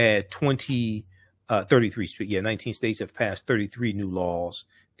 you've had 19 states have passed 33 new laws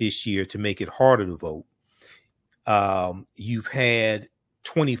this year to make it harder to vote. You've had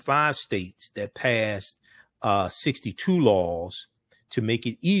 25 states that passed 62 laws to make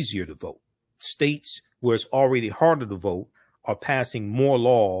it easier to vote. States where it's already harder to vote are passing more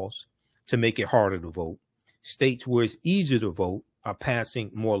laws to make it harder to vote. States where it's easier to vote are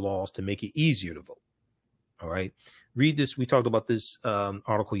passing more laws to make it easier to vote. All right. Read this. We talked about this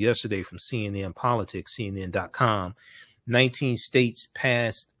article yesterday from CNN Politics, CNN.com. 19 states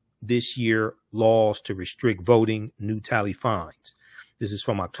passed this year laws to restrict voting, new tally finds. This is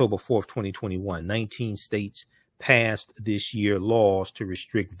from October 4th, 2021. 19 states passed this year laws to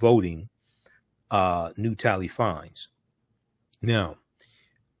restrict voting, new tally finds. Now,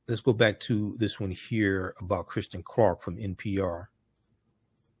 let's go back to this one here about Kristen Clarke from NPR.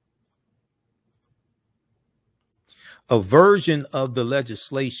 A version of the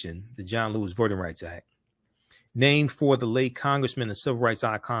legislation, the John Lewis Voting Rights Act, named for the late Congressman and civil rights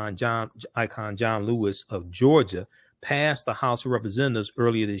icon John Lewis of Georgia, passed the House of Representatives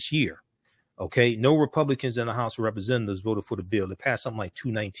earlier this year. Okay, no Republicans in the House of Representatives voted for the bill. It passed something like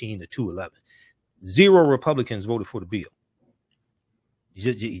 219 to 211. 0 Republicans voted for the bill.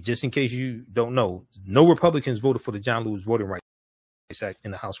 Just in case you don't know, no Republicans voted for the John Lewis Voting Rights Act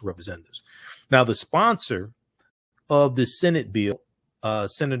in the House of Representatives. Now, the sponsor of the Senate bill,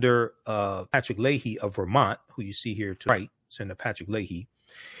 Senator Patrick Leahy of Vermont, who you see here to the right, Senator Patrick Leahy,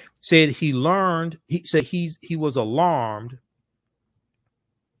 said he was alarmed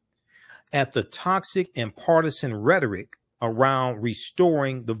at the toxic and partisan rhetoric around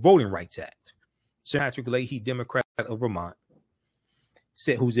restoring the Voting Rights Act. Senator Patrick Leahy, Democrat of Vermont,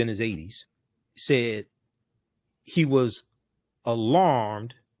 said, who's in his 80s, said he was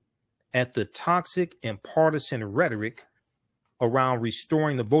alarmed at the toxic and partisan rhetoric around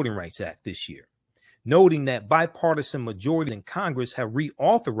restoring the Voting Rights Act this year, noting that bipartisan majorities in Congress have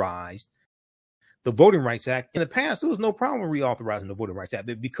reauthorized the Voting Rights Act. In the past, there was no problem reauthorizing the Voting Rights Act,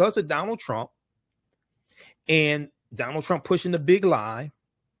 but because of Donald Trump and Donald Trump pushing the big lie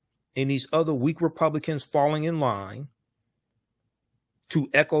and these other weak Republicans falling in line to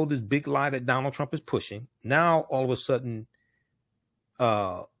echo this big lie that Donald Trump is pushing, now all of a sudden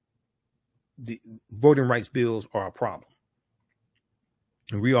the voting rights bills are a problem.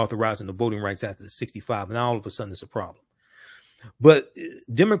 And reauthorizing the Voting Rights Act at 65, and now all of a sudden it's a problem. But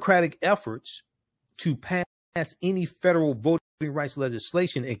Democratic efforts to pass any federal voting rights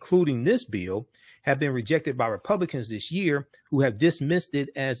legislation, including this bill, have been rejected by Republicans this year, who have dismissed it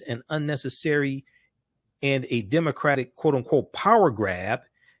as an unnecessary and a Democratic, quote unquote, power grab,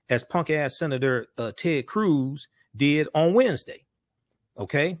 as punk ass Senator Ted Cruz did on Wednesday.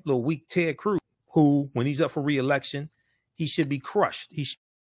 Okay, little weak Ted Cruz, who, when he's up for re-election, he should be crushed. He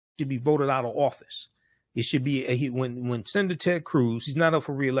should be voted out of office. It should be when Senator Ted Cruz, he's not up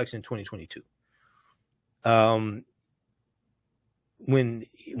for re-election in 2022. When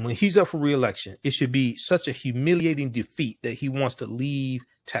he's up for re-election, it should be such a humiliating defeat that he wants to leave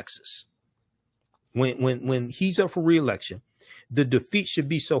Texas. When he's up for re-election, the defeat should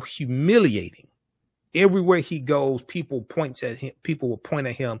be so humiliating. Everywhere he goes, people will point at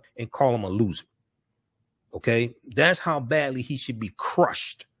him and call him a loser. Okay, that's how badly he should be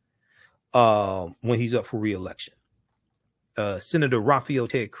crushed when he's up for re-election. Senator Rafael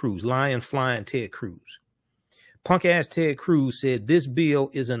Ted Cruz, lion flying Ted Cruz. Punk ass Ted Cruz said this bill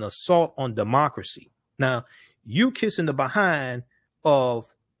is an assault on democracy. Now, you kissing the behind of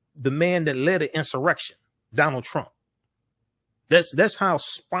the man that led an insurrection, Donald Trump. That's how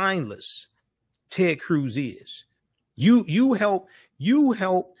spineless Ted Cruz is. You help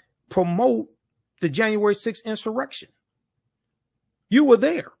promote the January 6th insurrection. You were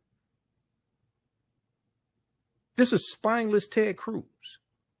there. This is spineless Ted Cruz.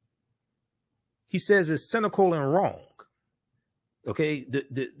 He says it's cynical and wrong. Okay,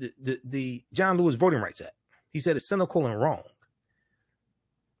 the John Lewis Voting Rights Act. He said it's cynical and wrong.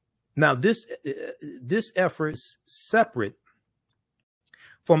 Now, this effort is separate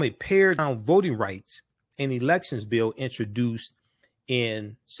from a pared down voting rights and elections bill introduced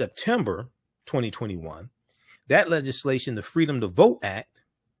in September 2021. That legislation, the Freedom to Vote Act,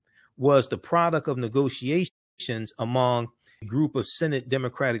 was the product of negotiations among a group of Senate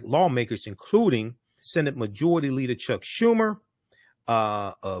Democratic lawmakers, including Senate Majority Leader Chuck Schumer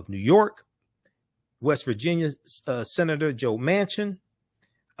of New York, West Virginia Senator Joe Manchin,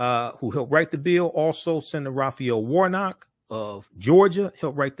 who helped write the bill. Also, Senator Raphael Warnock of Georgia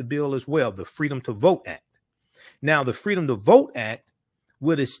helped write the bill as well, the Freedom to Vote Act. Now, the Freedom to Vote Act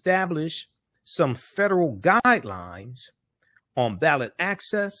would establish some federal guidelines on ballot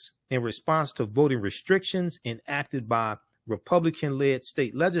access in response to voting restrictions enacted by Republican-led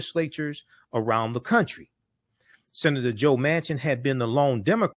state legislatures around the country. Senator Joe Manchin had been the lone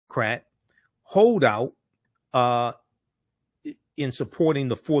Democrat holdout in supporting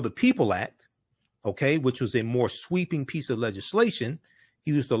the For the People Act, okay, which was a more sweeping piece of legislation.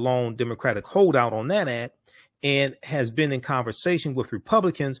 He was the lone Democratic holdout on that act and has been in conversation with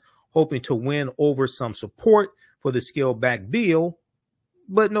Republicans, hoping to win over some support for the scaled back bill,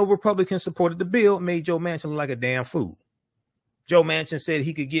 but no Republicans supported the bill. It made Joe Manchin look like a damn fool. Joe Manchin said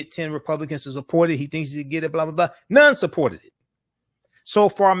he could get 10 Republicans to support it. He thinks he could get it, blah, blah, blah. None supported it. So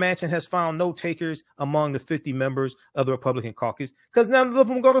far, Manchin has found no takers among the 50 members of the Republican caucus because none of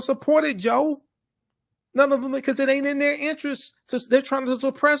them are going to support it, Joe. None of them, because it ain't in their interest. They're trying to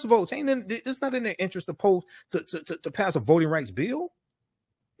suppress votes. It's not in their interest to pass a voting rights bill.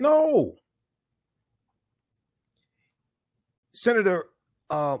 No. Senator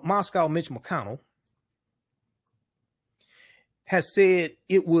Moscow Mitch McConnell has said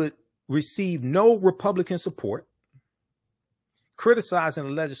it would receive no Republican support, criticizing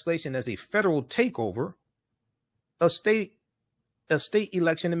the legislation as a federal takeover of state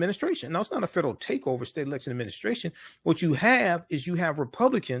election administration. Now, it's not a federal takeover of state election administration. What you have is you have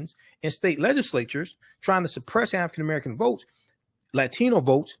Republicans in state legislatures trying to suppress African-American votes, Latino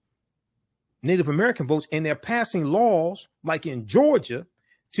votes, Native American votes, and they're passing laws like in Georgia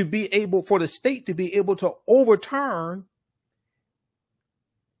to be able, for the state to be able to overturn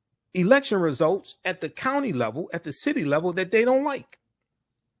election results at the county level, at the city level that they don't like.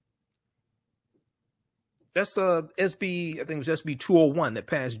 That's SB, I think it was SB 201 that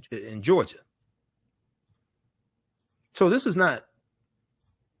passed in Georgia. So this is not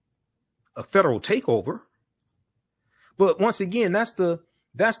a federal takeover. But once again, that's the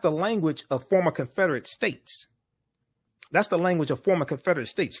language of former Confederate states. That's the language of former Confederate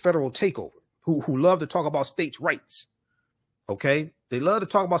states, federal takeover, who love to talk about states' rights. Okay? They love to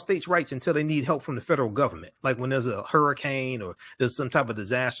talk about states' rights until they need help from the federal government, like when there's a hurricane or there's some type of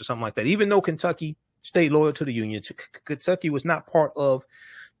disaster, something like that. Even though Kentucky stayed loyal to the Union, Kentucky was not part of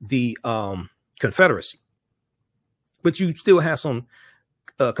the Confederacy. But you still have some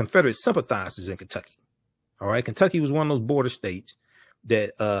Confederate sympathizers in Kentucky. All right. Kentucky was one of those border states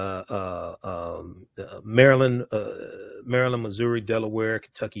that Maryland, Missouri, Delaware,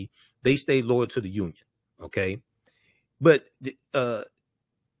 Kentucky, they stayed loyal to the Union. OK, but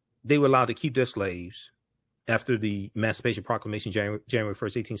they were allowed to keep their slaves after the Emancipation Proclamation, January 1st,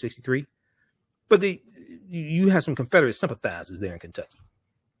 1863. But you have some Confederate sympathizers there in Kentucky.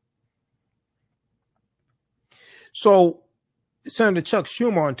 So Senator Chuck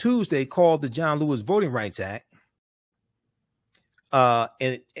Schumer on Tuesday called the John Lewis Voting Rights Act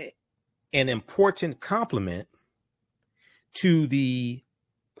an important complement to the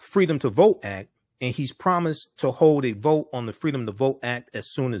Freedom to Vote Act, and he's promised to hold a vote on the Freedom to Vote Act as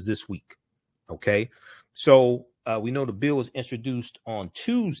soon as this week. Okay, so we know the bill was introduced on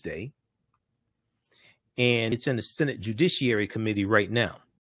Tuesday, and it's in the Senate Judiciary Committee right now.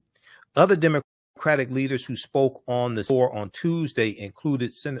 Other Democratic leaders who spoke on the floor on Tuesday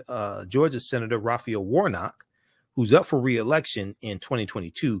included Georgia Senator Raphael Warnock, who's up for re-election in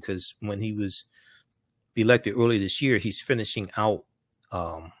 2022, because when he was elected early this year, he's finishing out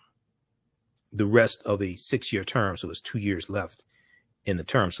the rest of a 6-year term. So there's 2 years left in the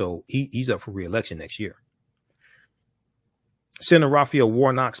term. So he's up for re-election next year. Senator Raphael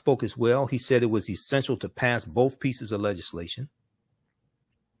Warnock spoke as well. He said it was essential to pass both pieces of legislation.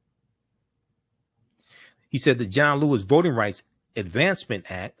 He said the John Lewis Voting Rights Advancement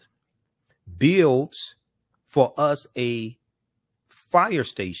Act builds for us a fire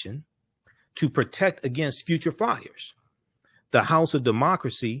station to protect against future fires. The House of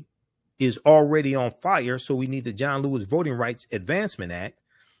Democracy is already on fire, so we need the John Lewis Voting Rights Advancement Act,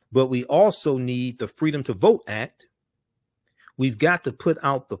 but we also need the Freedom to Vote Act. We've got to put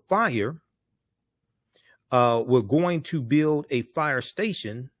out the fire. We're going to build a fire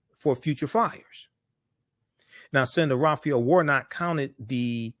station for future fires. Now, Senator Raphael Warnock counted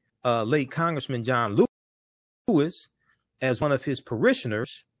the late Congressman John Lewis as one of his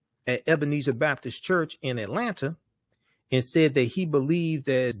parishioners at Ebenezer Baptist Church in Atlanta, and said that he believed,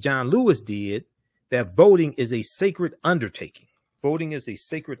 as John Lewis did, that voting is a sacred undertaking. Voting is a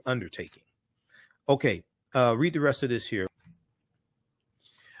sacred undertaking. Okay, read the rest of this here.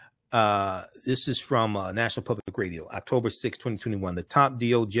 This is from National Public Radio, October 6, 2021. The top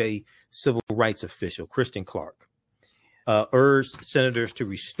DOJ civil rights official, Kristen Clarke, urged senators to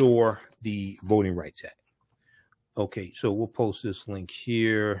restore the Voting Rights Act. Okay, so we'll post this link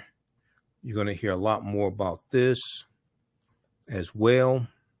here. You're going to hear a lot more about this as well.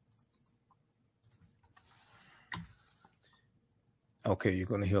 Okay, you're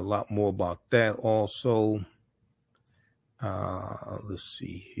going to hear a lot more about that also. Let's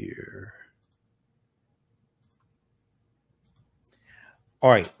see here. All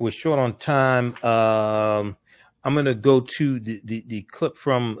right, we're short on time. I'm going to go to the clip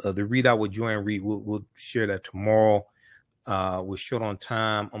from the readout with Joanne Reed. We'll share that tomorrow. We're short on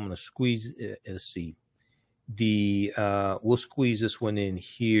time. I'm going to squeeze, let's see. We'll squeeze this one in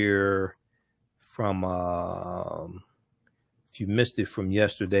here from, if you missed it from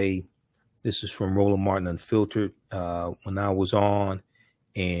yesterday, this is from Roland Martin Unfiltered, when I was on,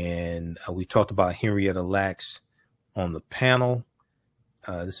 and we talked about Henrietta Lacks on the panel.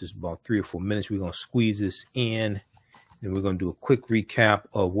 This is about 3 or 4 minutes. We're going to squeeze this in, and we're going to do a quick recap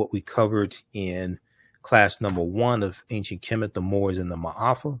of what we covered in class number 1 of Ancient Kemet, the Moors, and the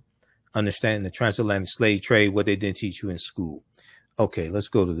Maafa. Understanding the transatlantic slave trade, what they didn't teach you in school. Okay, let's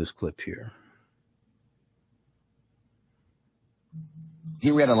go to this clip here.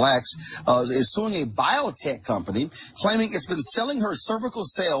 Henrietta Lacks is suing a biotech company, claiming it's been selling her cervical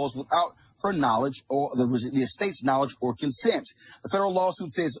cells without her knowledge or the estate's knowledge or consent. The federal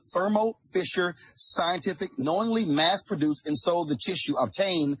lawsuit says Thermo Fisher Scientific knowingly mass-produced and sold the tissue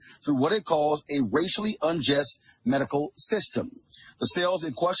obtained through what it calls a racially unjust medical system. The cells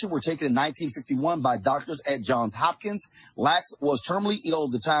in question were taken in 1951 by doctors at Johns Hopkins. Lacks was terminally ill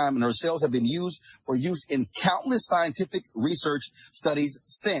at the time, and her cells have been used for use in countless scientific research studies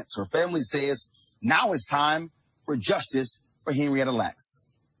since. Her family says now it's time for justice for Henrietta Lacks.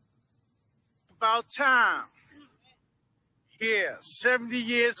 about time. Here, 70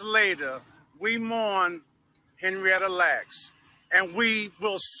 years later, we mourn Henrietta Lacks, and we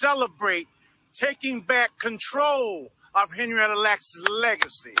will celebrate taking back control of Henrietta Lacks'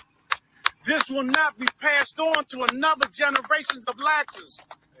 legacy. This will not be passed on to another generation of Laxes.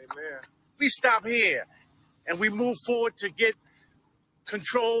 Amen. We stop here, and we move forward to get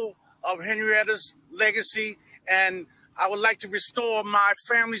control of Henrietta's legacy, and I would like to restore my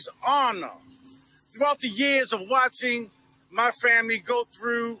family's honor. Throughout the years of watching my family go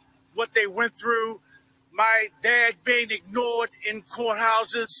through what they went through, my dad being ignored in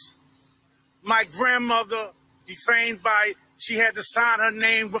courthouses, my grandmother defamed by, she had to sign her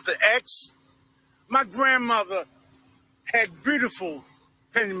name with the X. My grandmother had beautiful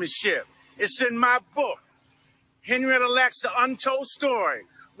penmanship. It's in my book, Henrietta Lacks, The Untold Story,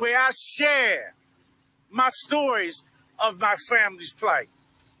 where I share my stories of my family's plight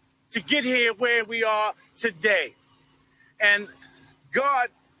to get here where we are today. And God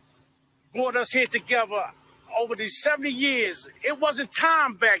brought us here together over these 70 years. It wasn't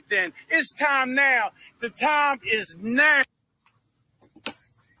time back then. It's time now. The time is now.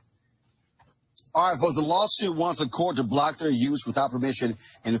 All right, folks, the lawsuit wants a court to block their use without permission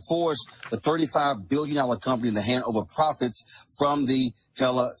and force the $35 billion company to hand over profits from the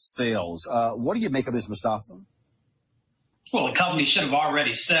Hella sales. What do you make of this, Mustafa? Well, the company should have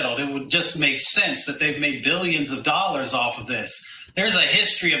already settled. It would just make sense that they've made billions of dollars off of this. There's a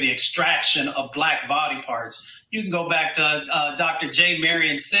history of the extraction of black body parts. You can go back to Dr. J.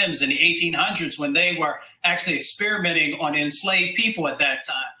 Marion Sims in the 1800s when they were actually experimenting on enslaved people at that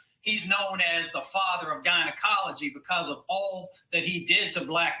time. He's known as the father of gynecology because of all that he did to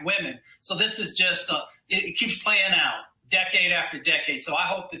black women. So this is just, it keeps playing out decade after decade. So I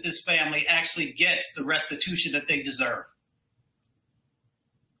hope that this family actually gets the restitution that they deserve.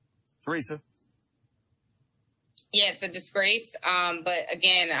 Teresa. Yeah, it's a disgrace. But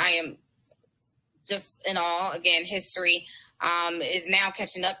again, I am just in awe. Again, history is now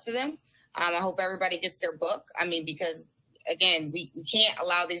catching up to them. I hope everybody gets their book. I mean, because again, we can't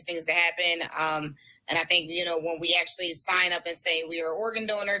allow these things to happen. And I think, you know, when we actually sign up and say we are organ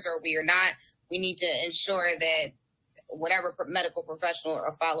donors or we are not, we need to ensure that whatever medical professional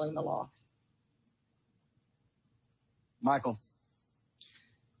are following the law. Michael.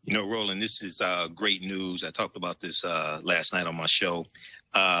 You know, Roland, this is great news. I talked about this last night on my show.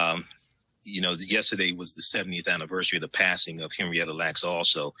 You know, yesterday was the 70th anniversary of the passing of Henrietta Lacks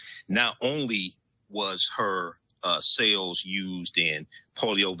also. Not only was her cells used in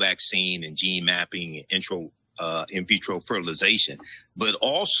polio vaccine and gene mapping and in vitro fertilization, but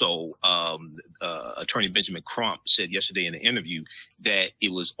also Attorney Benjamin Crump said yesterday in an interview that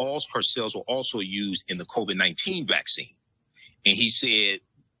it was all her cells were also used in the COVID-19 vaccine. And he said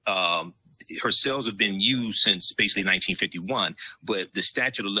her cells have been used since basically 1951, but the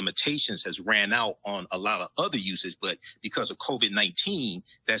statute of limitations has ran out on a lot of other uses. But because of COVID-19,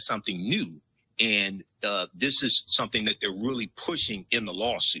 that's something new. And this is something that they're really pushing in the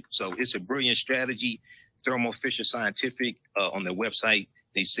lawsuit. So it's a brilliant strategy. Thermo Fisher Scientific on their website,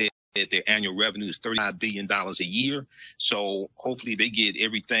 they said that their annual revenue is $35 billion a year. So hopefully they get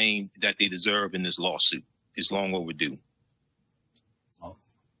everything that they deserve in this lawsuit. It's long overdue.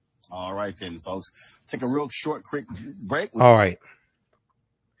 All right, then, folks. Take a real short, quick break. All right.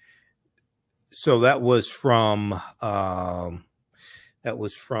 So that was from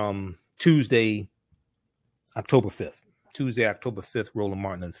Tuesday, October 5th. Tuesday, October 5th, Roland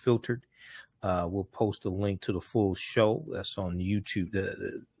Martin Unfiltered. We'll post a link to the full show. That's on YouTube.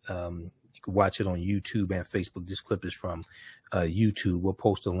 You can watch it on YouTube and Facebook. This clip is from YouTube. We'll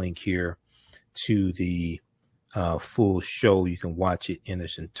post a link here to the full show. You can watch it in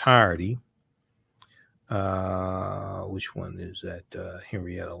its entirety. Which one is that?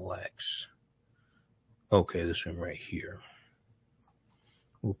 Henrietta Lacks. Okay, this one right here.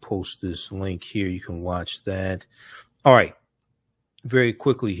 We'll post this link here. You can watch that. All right. Very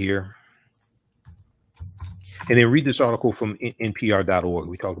quickly here. And then read this article from NPR.org.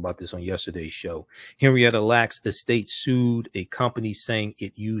 We talked about this on yesterday's show. Henrietta Lacks' estate sued a company saying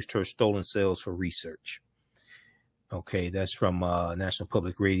it used her stolen cells for research. Okay, that's from National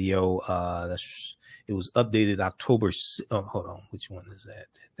Public Radio. It was updated October. Hold on, which one is that?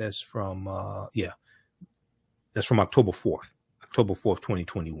 That's from that's from October 4th. October 4th,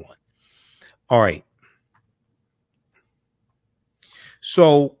 2021. All right.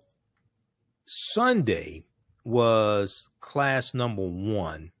 So Sunday was class number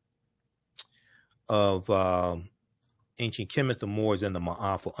 1 of Ancient Kemet, the Moors, and the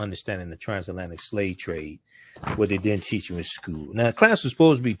Maafa, Understanding the Transatlantic Slave Trade, what they didn't teach you in school. Now, the class was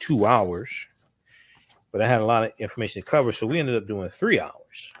supposed to be 2 hours, but I had a lot of information to cover, so we ended up doing 3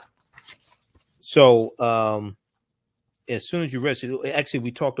 hours. So as soon as you register, actually,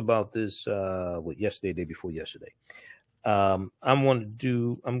 we talked about this yesterday, day before yesterday. I'm going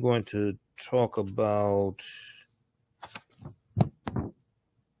to talk about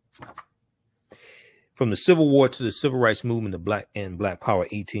from the Civil War to the Civil Rights Movement of Black Power,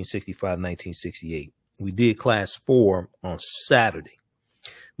 1865-1968. We did class 4 on Saturday.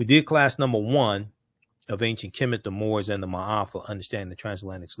 We did class number 1 of Ancient Kemet, the Moors, and the Maafa, Understanding the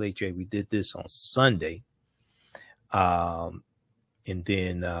Transatlantic Slave Trade. We did this on Sunday. And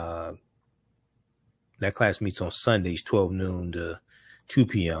then that class meets on Sundays, 12 noon to 2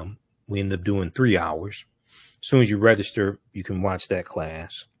 p.m. We end up doing 3 hours. As soon as you register, you can watch that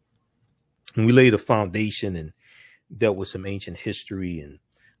class. And we laid a foundation and dealt with some ancient history and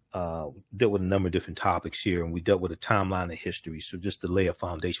dealt with a number of different topics here. And we dealt with a timeline of history. So just to lay a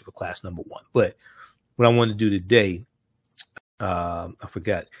foundation for class number 1. But what I want to do today, I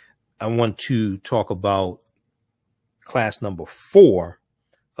forgot. I want to talk about class number 4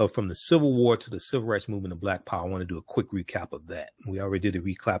 from the Civil War to the Civil Rights Movement of Black Power. I want to do a quick recap of that. We already did a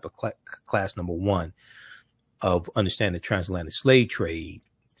recap of class number 1 of Understanding the Transatlantic Slave Trade.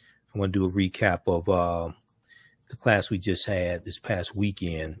 I want to do a recap of the class we just had this past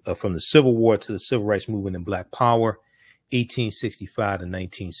weekend from the Civil War to the Civil Rights Movement in Black Power, 1865 to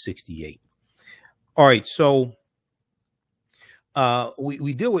 1968. All right, so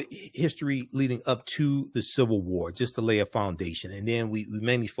we deal with history leading up to the Civil War, just to lay a foundation. And then we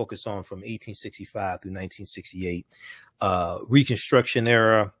mainly focus on from 1865 through 1968, Reconstruction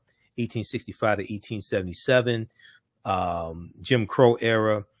era, 1865 to 1877, Jim Crow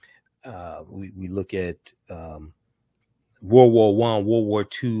era. We look at World War I, World War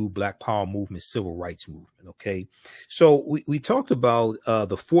II, Black Power movement, Civil Rights movement. Okay, so we talked about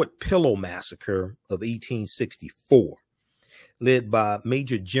the Fort Pillow Massacre of 1864. Led by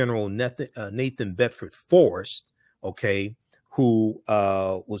Major General Nathan Bedford Forrest, okay, who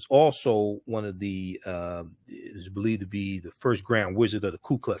was also one of the is believed to be the first Grand Wizard of the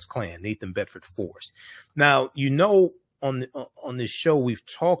Ku Klux Klan, Nathan Bedford Forrest. Now, you know, on this show we've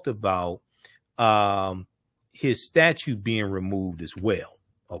talked about his statue being removed as well,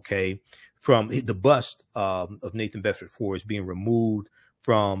 okay, from the bust of Nathan Bedford Forrest being removed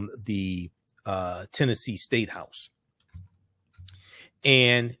from the Tennessee State House.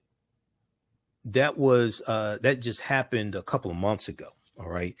 And that was that just happened a couple of months ago. All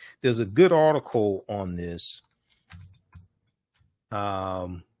right. There's a good article on this.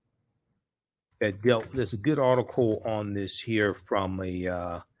 There's a good article on this here from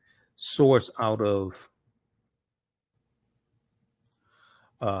a source out of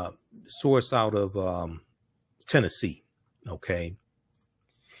Tennessee. Okay.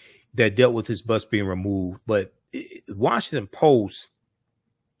 That dealt with his bust being removed, but Washington Post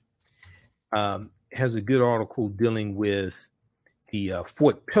has a good article dealing with the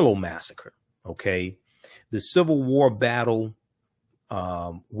Fort Pillow Massacre. Okay, the Civil War battle,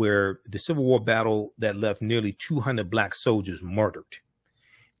 that left nearly 200 black soldiers murdered,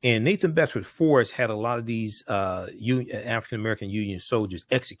 and Nathan Bedford Forrest had a lot of these African American Union soldiers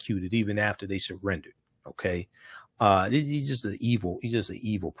executed even after they surrendered. Okay, he's just an evil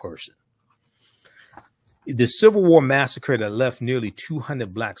person. The Civil War massacre that left nearly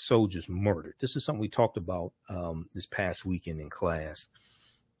 200 black soldiers murdered. This is something we talked about this past weekend in class.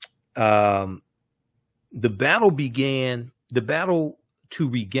 The battle to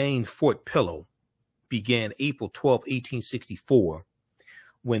regain Fort Pillow began April 12, 1864,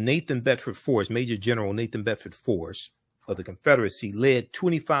 when Nathan Bedford Forrest, Major General Nathan Bedford Forrest of the Confederacy, led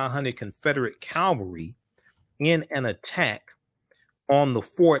 2,500 Confederate cavalry in an attack on the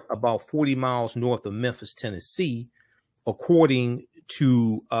fort about 40 miles north of Memphis, Tennessee, according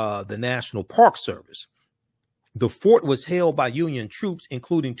to the National Park Service. The fort was held by Union troops,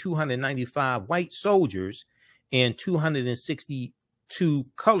 including 295 white soldiers and 262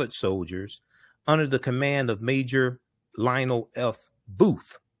 colored soldiers under the command of Major Lionel F.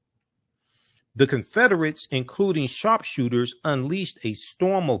 Booth. The Confederates, including sharpshooters, unleashed a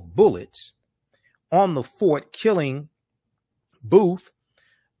storm of bullets on the fort, killing Booth.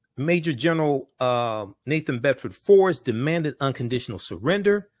 Major General Nathan Bedford Forrest demanded unconditional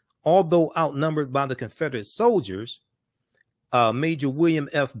surrender. Although outnumbered by the Confederate soldiers, Major William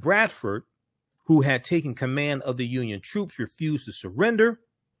F. Bradford, who had taken command of the Union troops, refused to surrender.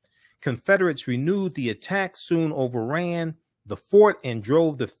 Confederates renewed the attack, soon overran the fort, and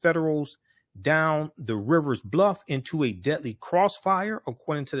drove the Federals down the river's bluff into a deadly crossfire,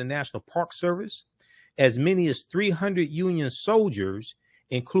 according to the National Park Service. As many as 300 Union soldiers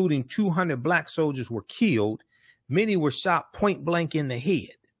including 200 black soldiers, were killed. Many were shot point blank in the head.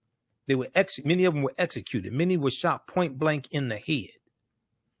 Many of them were executed. Many were shot point blank in the head.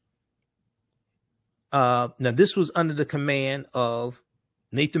 Now, this was under the command of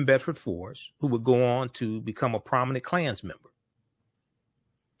Nathan Bedford Forrest, who would go on to become a prominent Klans member.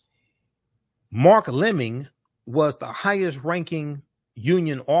 Mark Lemming was the highest ranking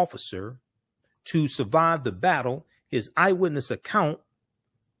Union officer to survive the battle. His eyewitness account,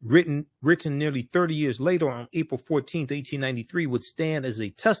 written nearly 30 years later on April 14th, 1893, would stand as a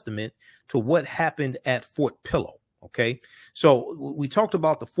testament to what happened at Fort Pillow. Okay, so we talked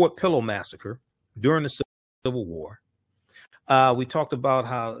about the Fort Pillow massacre during the Civil War. We talked about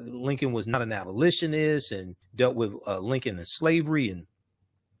how Lincoln was not an abolitionist and dealt with Lincoln and slavery and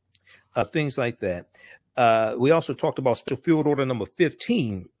things like that. We also talked about Special Field Order number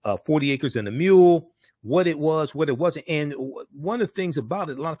 15, 40 acres and a mule, what it was, what it wasn't. And one of the things about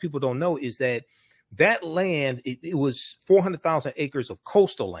it, a lot of people don't know, is that land, it was 400,000 acres of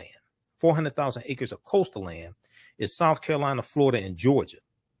coastal land. 400,000 acres of coastal land is South Carolina, Florida, and Georgia.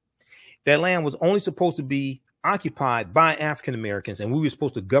 That land was only supposed to be occupied by African Americans, and we were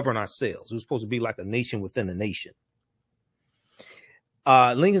supposed to govern ourselves. It was supposed to be like a nation within a nation.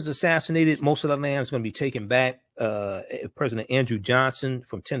 Lincoln's assassinated. Most of the land is going to be taken back. President Andrew Johnson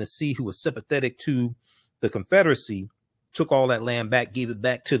from Tennessee, who was sympathetic to the Confederacy, took all that land back, gave it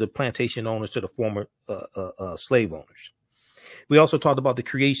back to the plantation owners, to the former slave owners. We also talked about the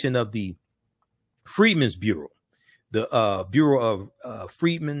creation of the Freedmen's Bureau, the Bureau of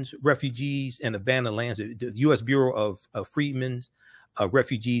Freedmen's, Refugees, and Abandoned Lands, the U.S. Bureau of Freedmen's,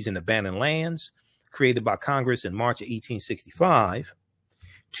 Refugees, and Abandoned Lands, created by Congress in March of 1865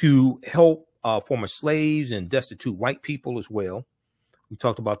 to help former slaves and destitute white people as well. We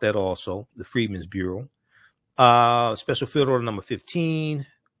talked about that also, the Freedmen's Bureau. Special Field Order number 15,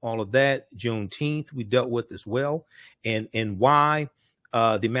 all of that, Juneteenth, we dealt with as well, and why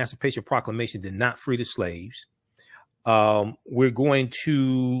the Emancipation Proclamation did not free the slaves. We're going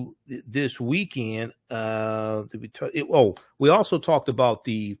to this weekend. We also talked about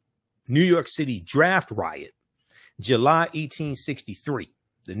the New York City draft riot, July 1863.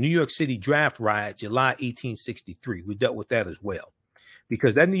 The New York City draft riot, July 1863. We dealt with that as well,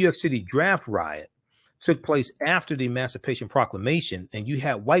 because that New York City draft riot took place after the Emancipation Proclamation, and you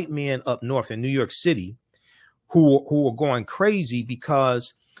had white men up north in New York City who were going crazy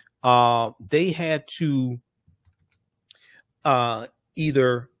because they had to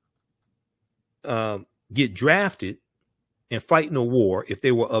either get drafted and fight in a war if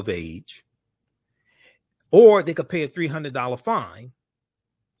they were of age, or they could pay a $300 fine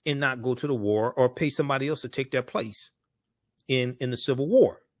and not go to the war, or pay somebody else to take their place in the Civil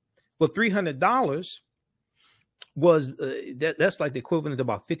War. But $300 was that's like the equivalent of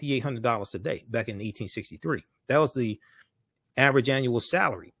about $5,800 today back in 1863. That was the average annual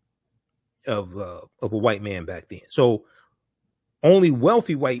salary of a white man back then. So only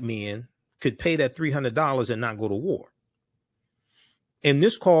wealthy white men could pay that $300 and not go to war. And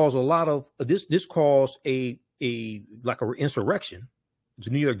this caused a lot of this caused a insurrection. It's a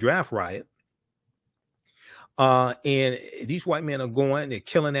New York draft riot. And these white men are going, they're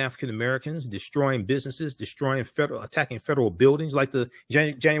killing African Americans, destroying businesses, attacking federal buildings, like the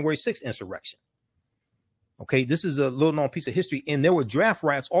January 6th insurrection. Okay, this is a little known piece of history. And there were draft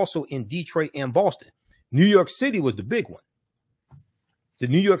riots also in Detroit and Boston. New York City was the big one. The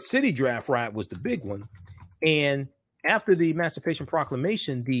New York City draft riot was the big one. And after the Emancipation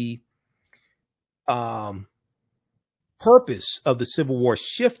Proclamation, the purpose of the Civil War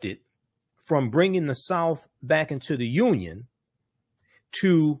shifted from bringing the South back into the Union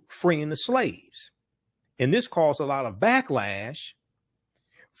to freeing the slaves. And this caused a lot of backlash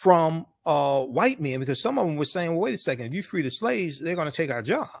from white men, because some of them were saying, well, wait a second, if you free the slaves, they're going to take our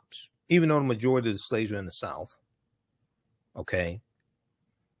jobs, even though the majority of the slaves were in the South. Okay.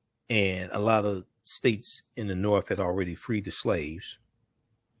 And a lot of states in the North had already freed the slaves.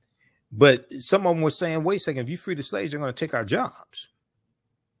 But some of them were saying, wait a second, if you free the slaves, they're going to take our jobs.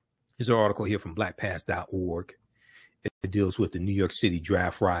 Here's an article here from blackpast.org. It deals with the New York City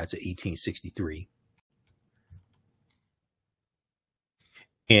draft riots of 1863.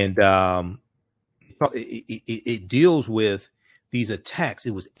 And it deals with these attacks.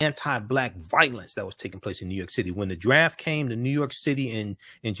 It was anti-black violence that was taking place in New York City. When the draft came to New York City in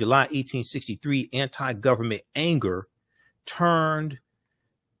July 1863, anti-government anger turned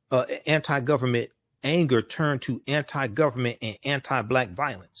to anti-government and anti-black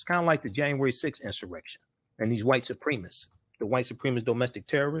violence, kind of like the January 6th insurrection and these white supremacists, the white supremacist domestic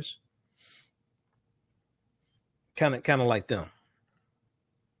terrorists, kind of like them.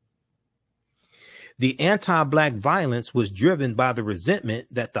 The anti-black violence was driven by the resentment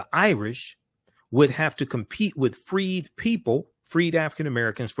that the Irish would have to compete with freed people, freed African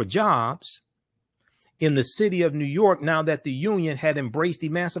Americans, for jobs in the city of New York now that the Union had embraced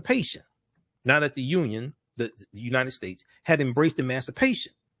emancipation. Now that the Union, the United States, had embraced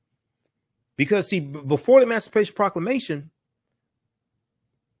emancipation. Because, see, before the Emancipation Proclamation,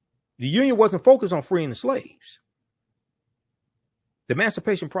 the Union wasn't focused on freeing the slaves. The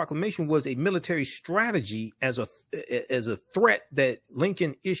Emancipation Proclamation was a military strategy as a threat that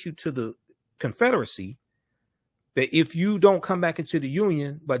Lincoln issued to the Confederacy, that if you don't come back into the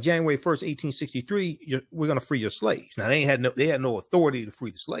Union by January 1st, 1863, we're going to free your slaves. Now, they had no authority to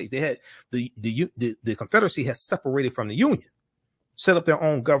free the slaves. They had the Confederacy has separated from the Union, set up their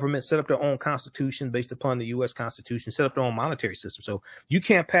own government, set up their own constitution based upon the U.S. Constitution, set up their own monetary system. So you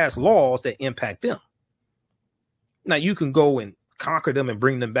can't pass laws that impact them. Now, you can go and conquer them and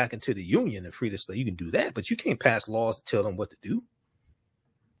bring them back into the Union and free the slaves. You can do that, but you can't pass laws to tell them what to do.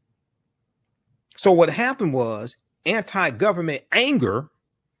 So what happened was anti-government anger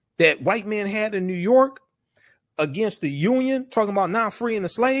that white men had in New York against the Union, talking about now freeing the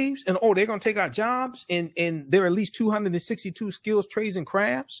slaves, and they're going to take our jobs, and there are at least 262 skills, trades, and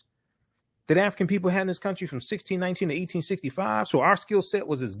crafts that African people had in this country from 1619 to 1865. So our skill set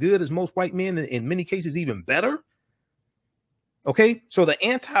was as good as most white men, in many cases even better. Okay, so the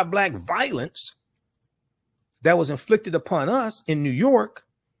anti-black violence that was inflicted upon us in New York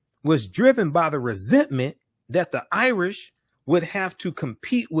was driven by the resentment that the Irish would have to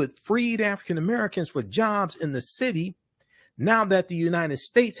compete with freed African Americans for jobs in the city now that the United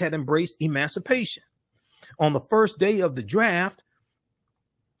States had embraced emancipation. On the first day of the draft,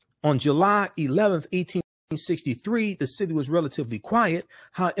 on July 11th, 1863, the city was relatively quiet.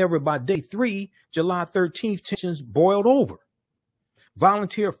 However, by day 3, July 13th, tensions boiled over.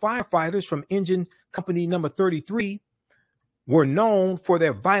 Volunteer firefighters from Engine Company number 33 were known for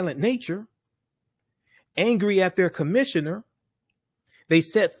their violent nature. Angry at their commissioner, they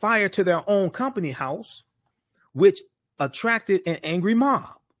set fire to their own company house, which attracted an angry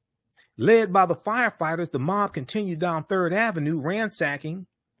mob. Led by the firefighters, the mob continued down 3rd Avenue, ransacking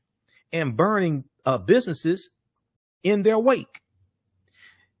and burning businesses in their wake.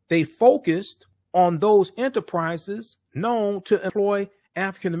 They focused on those enterprises known to employ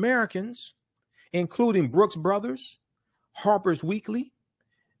African Americans, including Brooks Brothers, Harper's Weekly,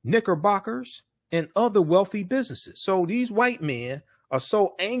 Knickerbockers, and other wealthy businesses. So these white men are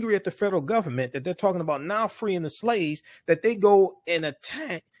so angry at the federal government that they're talking about now freeing the slaves that they go and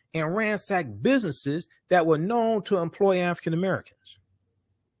attack and ransack businesses that were known to employ African Americans.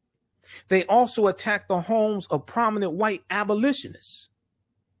 They also attacked the homes of prominent white abolitionists.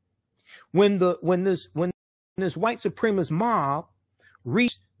 When this white supremacist mob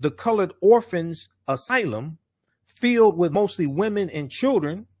reached the colored orphans asylum, filled with mostly women and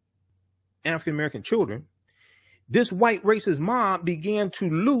children, African American children, this white racist mob began to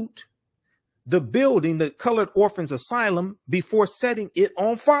loot the building, the colored orphans asylum, before setting it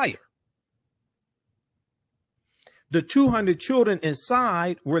on fire. The 200 children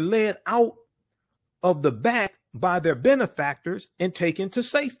inside were led out of the back by their benefactors and taken to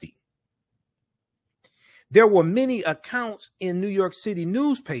safety. There were many accounts in New York City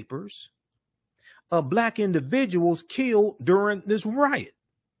newspapers of black individuals killed during this riot,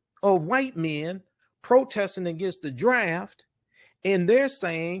 of white men protesting against the draft, and they're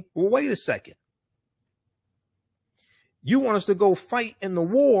saying, well, wait a second. You want us to go fight in the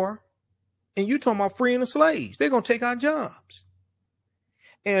war, and you're talking about freeing the slaves. They're going to take our jobs.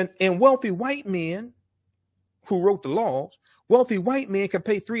 And wealthy white men who wrote the laws, wealthy white men can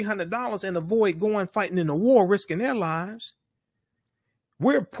pay $300 and avoid going fighting in the war, risking their lives.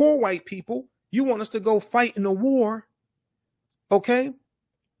 We're poor white people. You want us to go fight in the war, okay?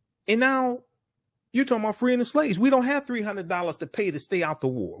 And now you're talking about freeing the slaves. We don't have $300 to pay to stay out the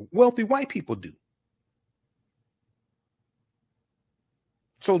war. Wealthy white people do.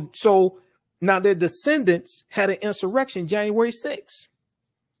 So now their descendants had an insurrection January 6th.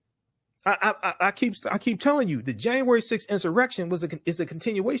 I keep telling you, the January 6th insurrection is a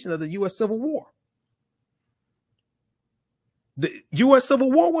continuation of the U.S. Civil War. The U.S.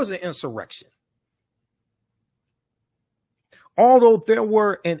 Civil War was an insurrection. Although there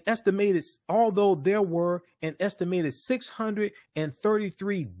were an estimated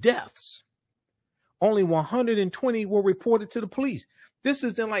 633 deaths, only 120 were reported to the police. This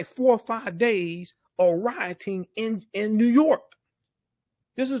is in like 4 or 5 days of rioting in New York.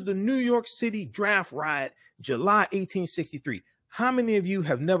 This is the New York City draft riot, July 1863. How many of you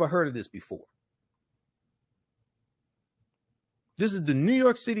have never heard of this before? This is the New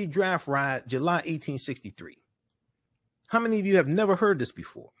York City draft riot, July 1863. How many of you have never heard this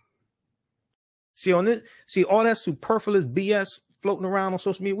before? See, on this, see all that superfluous BS floating around on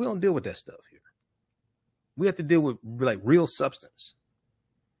social media. We don't deal with that stuff here. We have to deal with like real substance.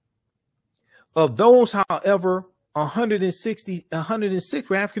 Of those, however, 106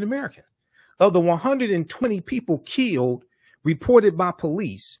 were African American. Of the 120 people killed reported by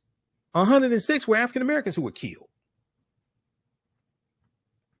police, 106 were African Americans who were killed.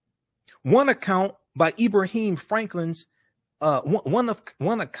 One account by Ibrahim Franklin's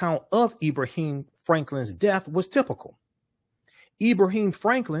one account of Ibrahim Franklin's death was typical. Ibrahim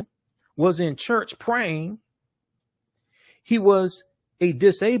Franklin was in church praying. He was a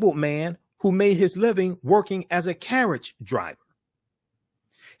disabled man who made his living working as a carriage driver.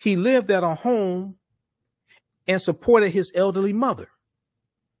 He lived at a home and supported his elderly mother.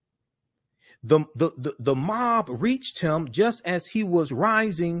 The mob reached him just as he was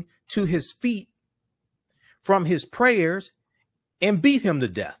rising to his feet from his prayers and beat him to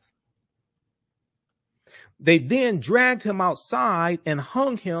death. They then dragged him outside and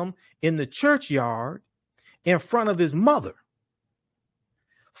hung him in the churchyard in front of his mother.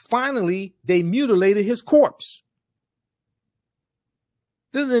 Finally, they mutilated his corpse.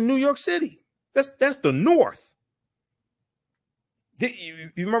 This is in New York City. That's the North.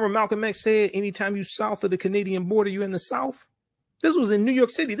 You remember Malcolm X said, anytime you south of the Canadian border, you're in the South? This was in New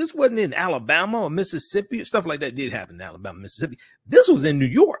York City. This wasn't in Alabama or Mississippi. Stuff like that did happen in Alabama, Mississippi. This was in New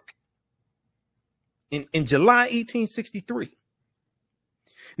York in July 1863.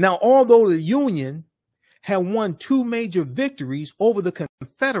 Now, although the Union had won two major victories over the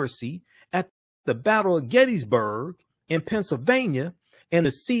Confederacy at the Battle of Gettysburg in Pennsylvania and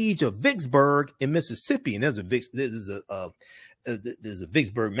the Siege of Vicksburg in Mississippi, and there's a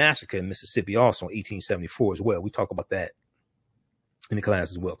Vicksburg massacre in Mississippi also in 1874 as well. We talk about that in the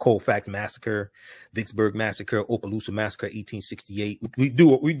class as well. Colfax massacre, Vicksburg massacre, Opelousas massacre, 1868. We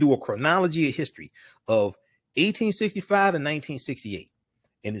do a chronology of history of 1865 to 1968.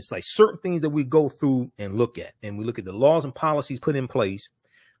 And it's like certain things that we go through and look at. And we look at the laws and policies put in place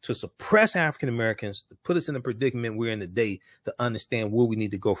to suppress African Americans, to put us in the predicament we're in today, to understand where we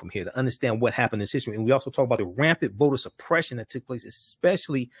need to go from here, to understand what happened in this history. And we also talk about the rampant voter suppression that took place,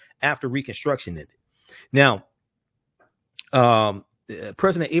 especially after Reconstruction ended. Now,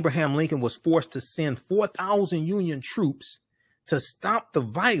 President Abraham Lincoln was forced to send 4,000 Union troops to stop the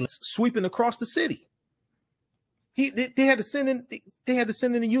violence sweeping across the city. They had to send in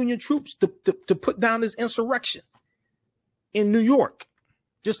the Union troops to put down this insurrection in New York,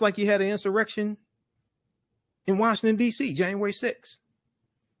 just like you had an insurrection in Washington, D.C., January 6th.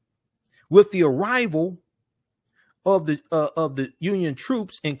 With the arrival of the Union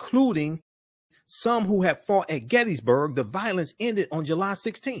troops, including some who had fought at Gettysburg, the violence ended on July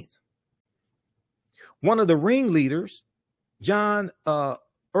 16th. One of the ringleaders, John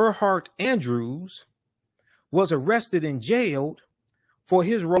Earhart Andrews, was arrested and jailed for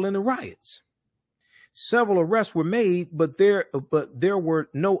his role in the riots. Several arrests were made, but there were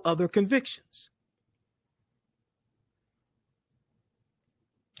no other convictions.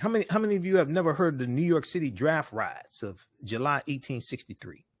 How many of you have never heard of the New York City draft riots of July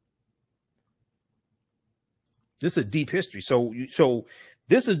 1863? This is a deep history. So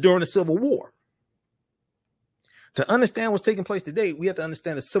this is during the Civil War. To understand what's taking place today, we have to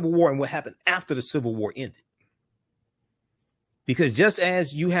understand the Civil War and what happened after the Civil War ended. Because just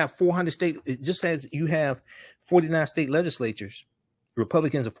as you have 400 state, just as you have 49 state legislatures,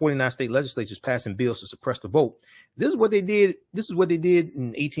 Republicans of 49 state legislatures passing bills to suppress the vote. This is what they did. This is what they did in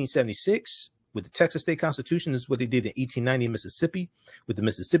 1876 with the Texas State Constitution. This is what they did in 1890 in Mississippi with the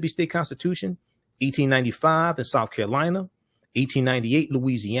Mississippi State Constitution, 1895 in South Carolina, 1898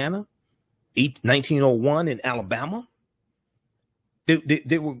 Louisiana, 1901 in Alabama.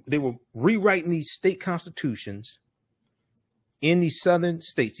 They were rewriting these state constitutions in these southern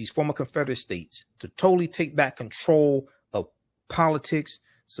states, these former Confederate states, to totally take back control of politics,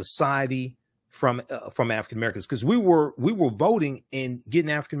 society from African Americans, because we were voting and getting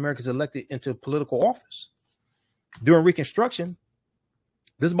African Americans elected into political office during Reconstruction.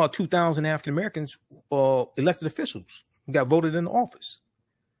 There's about 2,000 African Americans elected officials who got voted into office,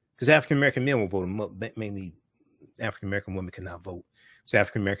 because African American men were voting. Mainly African American women could not vote. So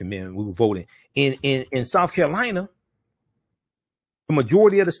African American men, we were voting in South Carolina. The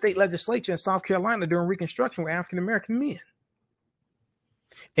majority of the state legislature in South Carolina during Reconstruction were African American men.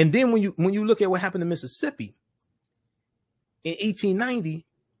 And then when you look at what happened in Mississippi in 1890,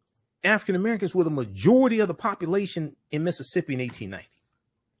 African Americans were the majority of the population in Mississippi in 1890.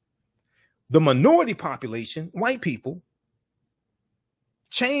 The minority population, white people,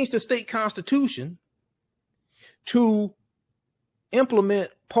 changed the state constitution to implement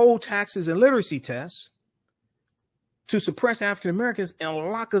poll taxes and literacy tests to suppress African Americans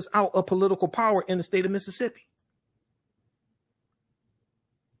and lock us out of political power in the state of Mississippi.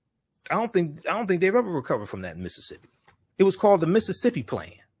 I don't think they've ever recovered from that in Mississippi. It was called the Mississippi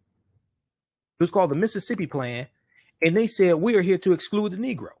Plan. It was called the Mississippi Plan, and they said we are here to exclude the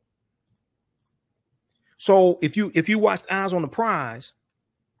Negro. So if you watched Eyes on the Prize,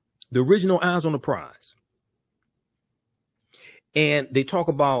 the original Eyes on the Prize, and they talk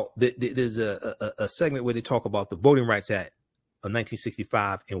about there's a segment where they talk about the Voting Rights Act of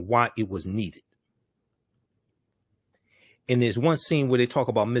 1965 and why it was needed. And there's one scene where they talk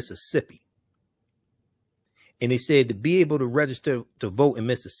about Mississippi. And they said to be able to register to vote in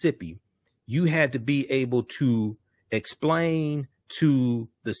Mississippi, you had to be able to explain to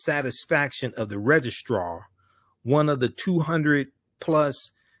the satisfaction of the registrar one of the 200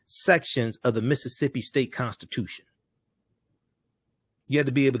 plus sections of the Mississippi State Constitution. You had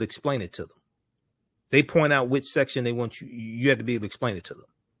to be able to explain it to them. They point out which section they want you had to be able to explain it to them.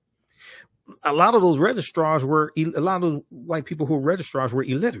 A lot of those registrars a lot of those white people who were registrars were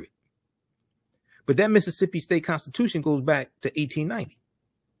illiterate. But that Mississippi State Constitution goes back to 1890.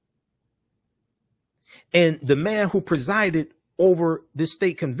 And the man who presided over this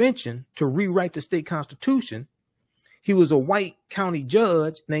state convention to rewrite the state constitution, he was a white county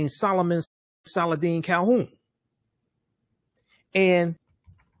judge named Solomon Saladin Calhoun. And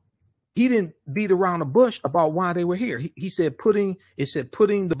he didn't beat around the bush about why they were here. He said, putting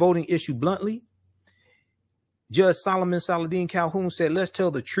the voting issue bluntly, Judge Solomon Saladin Calhoun said, let's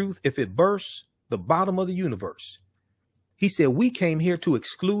tell the truth. If it bursts the bottom of the universe, he said, we came here to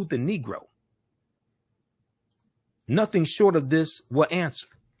exclude the Negro. Nothing short of this will answer.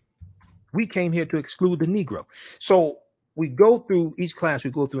 We came here to exclude the Negro. So we go through each class,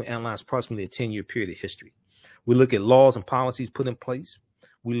 we go through and analyze approximately a 10-year period of history. We look at laws and policies put in place.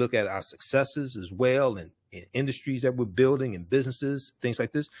 We look at our successes as well and in industries that we're building and businesses, things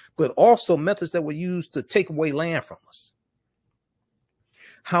like this, but also methods that were used to take away land from us.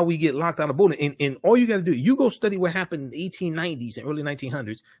 How we get locked out of voting. And all you got to do, you go study what happened in the 1890s and early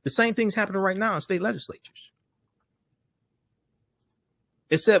 1900s. The same thing's happening right now in state legislatures.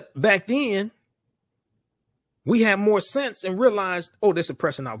 Except back then, we had more sense and realized, oh, they're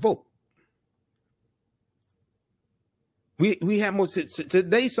suppressing our vote. We have more.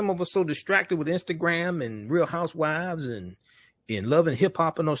 Today, some of us so distracted with Instagram and Real Housewives and Love and Hip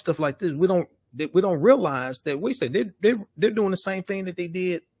Hop and all stuff like this. We don't realize that they're doing the same thing that they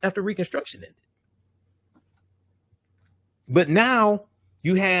did after Reconstruction ended. But now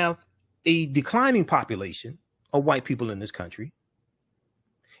you have a declining population of white people in this country.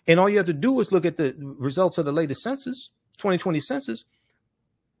 And all you have to do is look at the results of the latest census, 2020 census.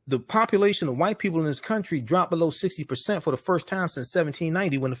 The population of white people in this country dropped below 60% for the first time since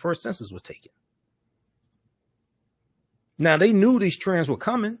 1790 when the first census was taken. Now, they knew these trends were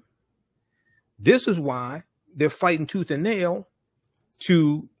coming. This is why they're fighting tooth and nail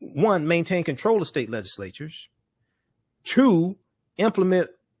to, one, maintain control of state legislatures, two, implement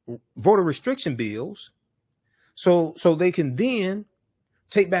voter restriction bills so they can then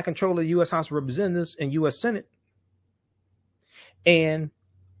take back control of the U.S. House of Representatives and U.S. Senate, and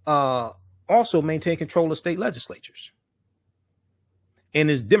also maintain control of state legislatures. And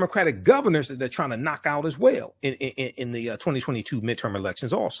there's Democratic governors that they're trying to knock out as well in the 2022 midterm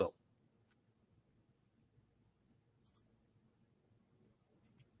elections also.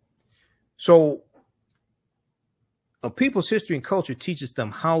 So a people's history and culture teaches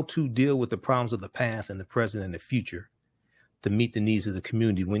them how to deal with the problems of the past and the present and the future to meet the needs of the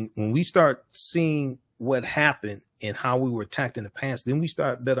community. When we start seeing what happened and how we were attacked in the past, then we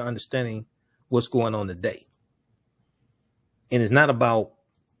start better understanding what's going on today. And it's not about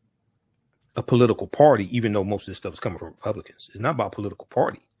a political party, even though most of this stuff is coming from Republicans. It's not about political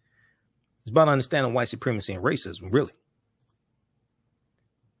party. It's about understanding white supremacy and racism, really.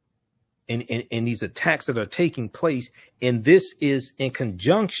 And these attacks that are taking place, and this is in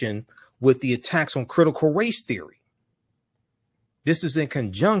conjunction with the attacks on critical race theory. This is in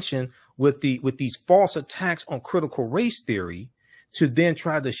conjunction with these false attacks on critical race theory to then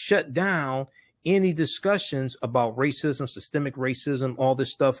try to shut down any discussions about racism, systemic racism, all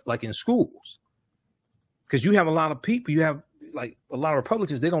this stuff, like in schools. Because you have a lot of people, you have like a lot of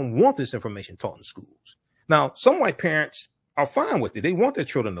Republicans, they don't want this information taught in schools. Now, some white parents are fine with it. They want their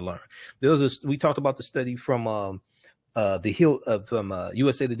children to learn. We talked about the study from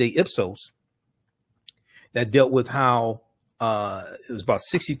USA Today Ipsos that dealt with how it was about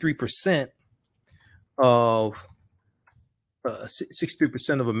 63% of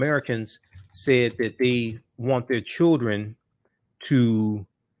 63% of Americans said that they want their children to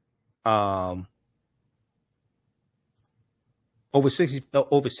over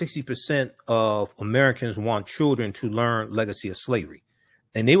 60% of Americans want children to learn legacy of slavery,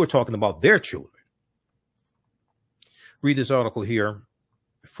 and they were talking about their children. Read this article here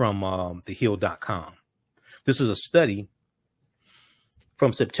from thehill.com. This is a study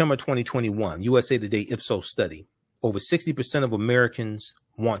from September 2021, USA Today Ipsos study. Over 60% of Americans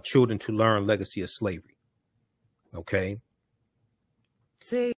want children to learn legacy of slavery. Okay.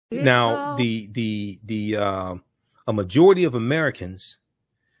 Now, a majority of Americans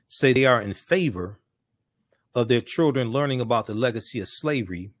say they are in favor of their children learning about the legacy of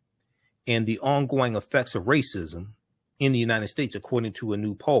slavery and the ongoing effects of racism in the United States, according to a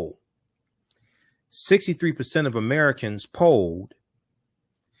new poll. 63% of Americans polled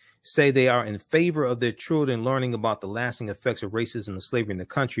say they are in favor of their children learning about the lasting effects of racism and slavery in the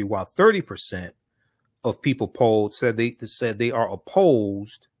country, while 30% of people polled said they are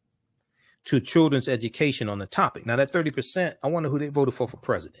opposed to children's education on the topic. Now, that 30%, I wonder who they voted for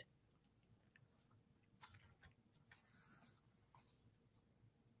president.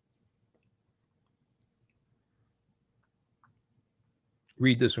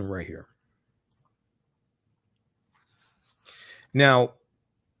 Read this one right here. Now,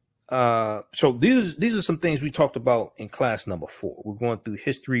 so these are some things we talked about in class number 4. We're going through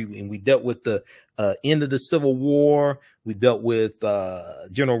history, and we dealt with the end of the Civil War. We dealt with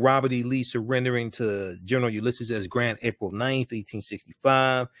General Robert E. Lee surrendering to General Ulysses S. Grant April 9th,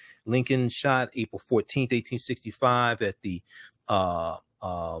 1865. Lincoln shot April 14th, 1865 at the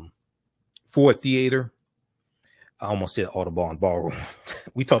Ford Theater. I almost said Audubon Ballroom.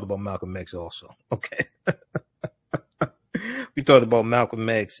 We talked about Malcolm X also. Okay. We talked about Malcolm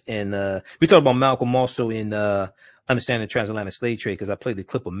X, and we talked about Malcolm also in Understanding the Transatlantic Slave Trade, because I played the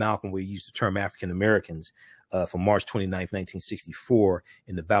clip of Malcolm where he used the term African Americans from March 29th, 1964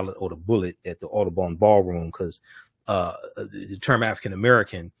 in the Battle of the Bullet at the Audubon Ballroom, because the term African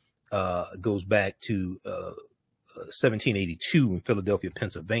American goes back to 1782 in Philadelphia,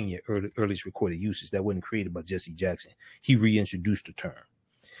 Pennsylvania, earliest recorded usage. That wasn't created by Jesse Jackson. He reintroduced the term.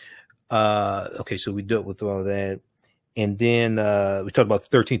 Okay, so we dealt with all that. And then we talked about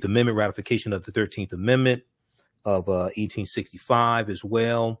the 13th Amendment, ratification of the 13th Amendment of 1865 as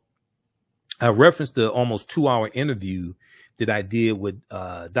well. I referenced the almost 2-hour interview that I did with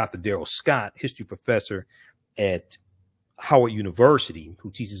Dr. Darrell Scott, history professor at Howard University,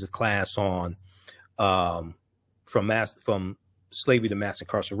 who teaches a class on from slavery to mass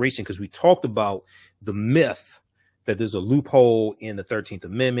incarceration, because we talked about the myth that there's a loophole in the 13th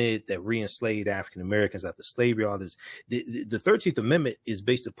Amendment that re-enslaved African Americans after slavery. All this, the 13th Amendment is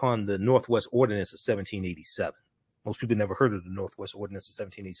based upon the Northwest Ordinance of 1787. Most people never heard of the Northwest Ordinance of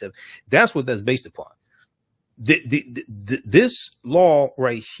 1787. That's what that's based upon. This law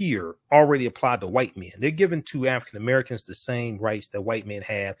right here already applied to white men. They're giving to African Americans the same rights that white men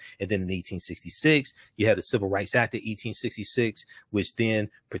have. And then in 1866, you had the Civil Rights Act of 1866, which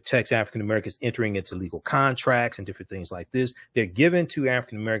then protects African Americans entering into legal contracts and different things like this. They're giving to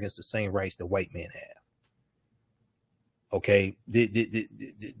African Americans the same rights that white men have. Okay, the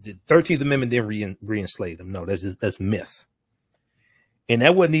 13th Amendment didn't re-enslave them. No, that's myth. And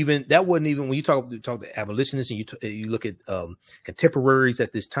that wasn't even when you talk to abolitionists and you look at contemporaries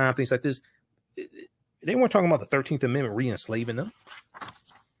at this time, things like this, they weren't talking about the 13th Amendment re-enslaving them.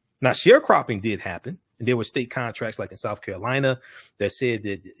 Now, sharecropping did happen. And there were state contracts like in South Carolina that said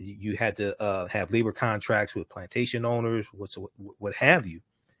that you had to have labor contracts with plantation owners, what have you.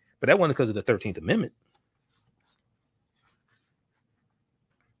 But that wasn't because of the 13th Amendment.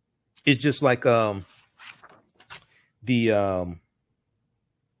 It's just like the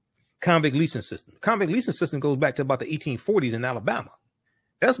convict leasing system. Convict leasing system goes back to about the 1840s in Alabama.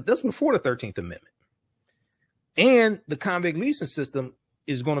 That's before the 13th Amendment. And the convict leasing system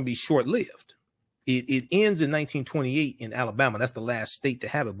is going to be short-lived. It ends in 1928 in Alabama. That's the last state to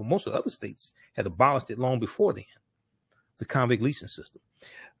have it. But most of the other states had abolished it long before then, the convict leasing system.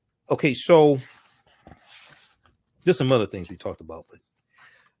 Okay, so there's some other things we talked about, but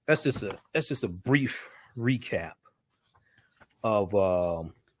that's just a brief recap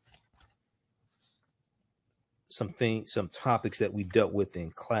of some topics that we dealt with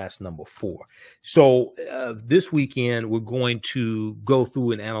in class number 4. So this weekend, we're going to go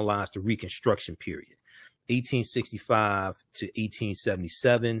through and analyze the Reconstruction period, 1865 to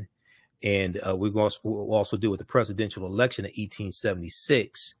 1877. And we'll also deal with the presidential election of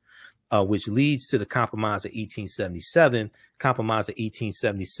 1876, which leads to the Compromise of 1877. Compromise of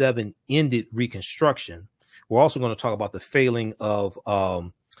 1877 ended Reconstruction, We're also going to talk about the failing of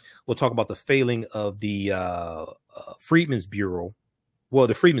the Freedmen's Bureau. Well,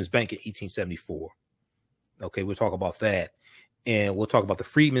 the Freedmen's Bank in 1874. Okay, we'll talk about that. And we'll talk about the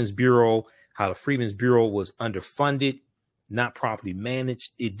Freedmen's Bureau, how the Freedmen's Bureau was underfunded, not properly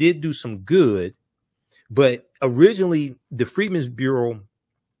managed. It did do some good, but originally the Freedmen's Bureau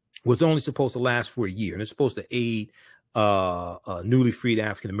was only supposed to last for a year, and it's supposed to aid newly freed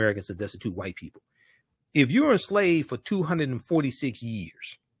African Americans and destitute white people. If you're enslaved for 246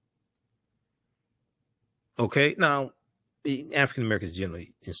 years, okay, now African Americans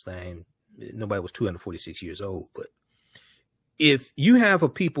generally enslaved. Nobody was 246 years old, but if you have a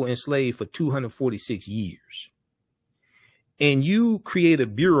people enslaved for 246 years and you create a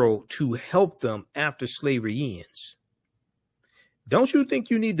bureau to help them after slavery ends, don't you think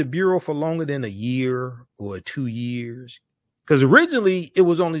you need the bureau for longer than a year or 2 years? Because originally it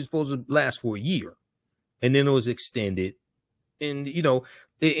was only supposed to last for a year, and then it was extended, and you know,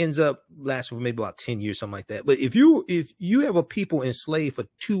 it ends up lasting for maybe about 10 years, something like that. But if you have a people enslaved for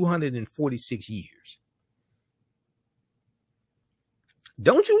 246 years,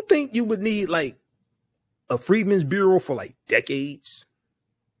 don't you think you would need like a Freedmen's Bureau for like decades?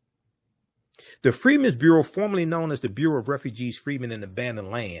 The Freedmen's Bureau, formerly known as the Bureau of Refugees, Freedmen, and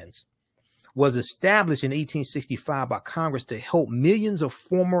Abandoned Lands, was established in 1865 by Congress to help millions of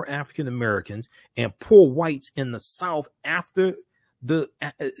former African Americans and poor whites in the South after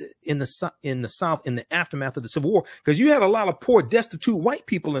in the aftermath of the Civil War, because you had a lot of poor, destitute white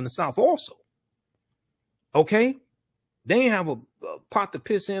people in the South also. Okay, they didn't have a pot to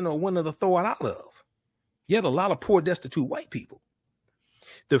piss in or window to throw it out of. You had a lot of poor, destitute white people.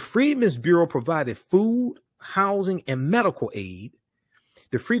 The Freedmen's Bureau provided food, housing, and medical aid.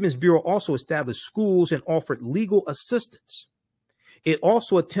 The Freedmen's Bureau also established schools and offered legal assistance. It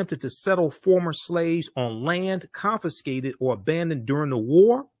also attempted to settle former slaves on land confiscated or abandoned during the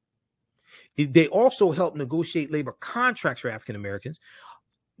war. They also helped negotiate labor contracts for African Americans.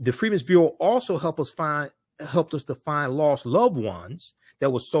 The Freedmen's Bureau also helped us to find lost loved ones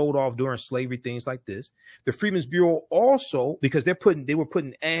that were sold off during slavery, things like this. The Freedmen's Bureau also, because they were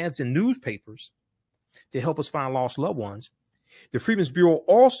putting ads in newspapers to help us find lost loved ones. The Freedmen's Bureau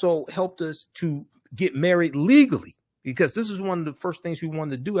also helped us to get married legally, because this is one of the first things we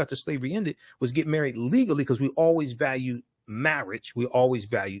wanted to do after slavery ended, was get married legally, because we always valued marriage. We always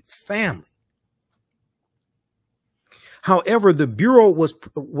valued family. However, the Bureau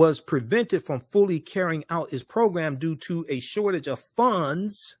was prevented from fully carrying out its program due to a shortage of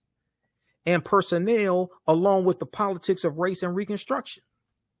funds and personnel, along with the politics of race and Reconstruction.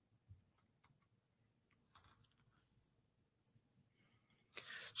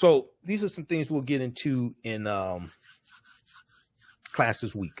 So these are some things we'll get into in class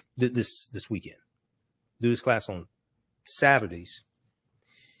this week, this weekend. Do this class on Saturdays.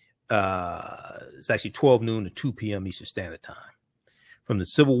 It's actually 12 noon to 2 p.m. Eastern Standard Time. From the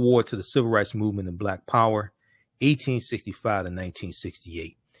Civil War to the Civil Rights Movement and Black Power, 1865 to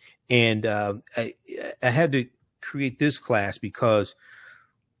 1968. And I had to create this class because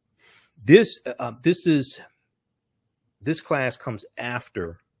this class comes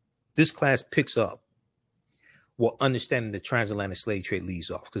after. This class picks up what understanding the transatlantic slave trade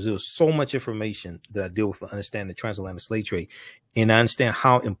leaves off, because there was so much information that I deal with for understanding the transatlantic slave trade, and I understand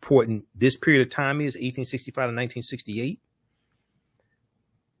how important this period of time is, 1865 to 1968,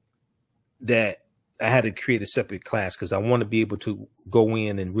 that I had to create a separate class because I want to be able to go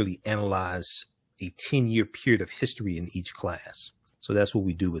in and really analyze a 10-year period of history in each class. So that's what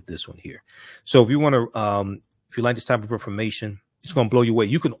we do with this one here. So if you want to, if you like this type of information, it's going to blow you away.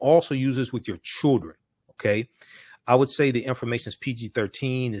 You can also use this with your children. Okay. I would say the information is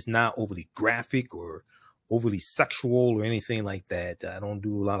PG-13, is not overly graphic or overly sexual or anything like that. I don't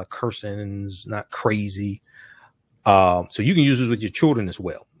do a lot of cursing, it's not crazy. So you can use this with your children as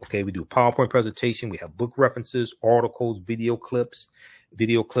well. Okay. We do a PowerPoint presentation. We have book references, articles, video clips.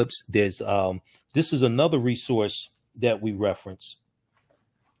 There's, this is another resource that we reference,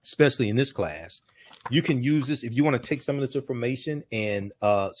 especially in this class. You can use this if you want to take some of this information and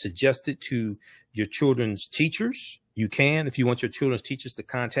suggest it to your children's teachers. You can. If you want your children's teachers to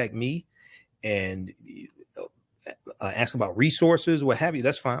contact me and ask about resources, what have you,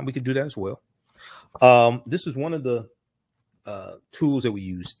 that's fine. We can do that as well. This is one of the tools that we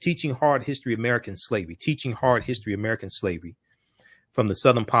use, Teaching Hard History American Slavery, Teaching Hard History American Slavery, from the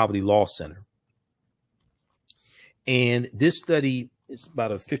Southern Poverty Law Center. And this study is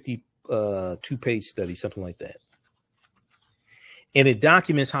about a 52-page study, something like that. And it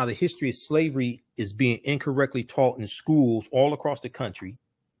documents how the history of slavery is being incorrectly taught in schools all across the country.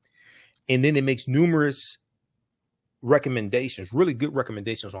 And then it makes numerous recommendations, really good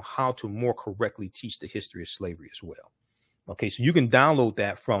recommendations on how to more correctly teach the history of slavery as well. Okay, so you can download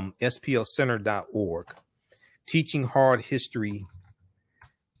that from splcenter.org, Teaching Hard History,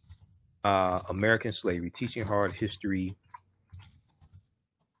 American Slavery, Teaching Hard History,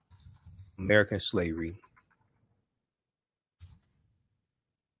 American Slavery.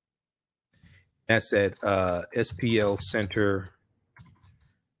 That's at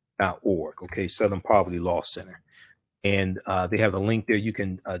splcenter.org, okay, Southern Poverty Law Center. And they have a link there. You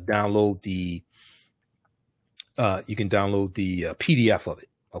can download the PDF of it.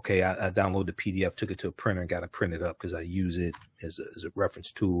 Okay, I downloaded the PDF, took it to a printer, and got it printed up because I use it as a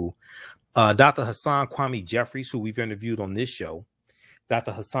reference tool. Dr. Hassan Kwame Jeffries, who we've interviewed on this show,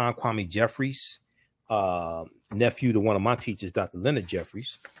 Dr. Hassan Kwame Jeffries, nephew to one of my teachers, Dr. Leonard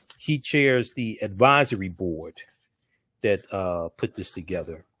Jeffries, he chairs the advisory board that put this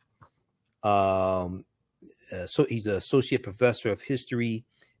together. So he's an associate professor of history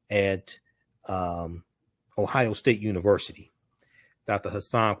at Ohio State University. Dr.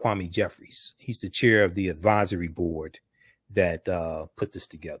 Hassan Kwame Jeffries. He's the chair of the advisory board that put this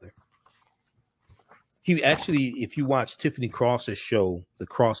together. He actually, if you watch Tiffany Cross's show, The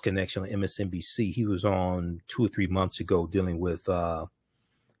Cross Connection on MSNBC, he was on 2 or 3 months ago dealing with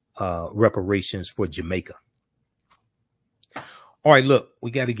reparations for Jamaica. All right, look, we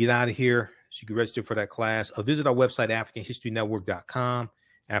got to get out of here. So you can register for that class. Visit our website, AfricanHistoryNetwork.com.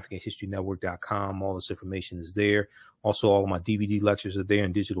 AfricanHistoryNetwork.com. All this information is there. Also, all of my DVD lectures are there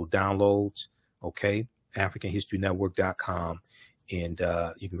in digital downloads. Okay, AfricanHistoryNetwork.com. And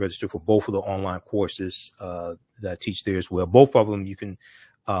you can register for both of the online courses that I teach there as well. Both of them you can,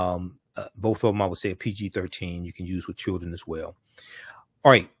 both of them I would say a PG-13. You can use with children as well.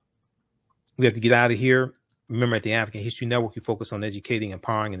 All right, we have to get out of here. Remember, at the African History Network, we focus on educating,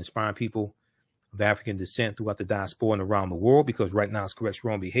 empowering, and inspiring people of African descent throughout the diaspora and around the world, because right now it's correct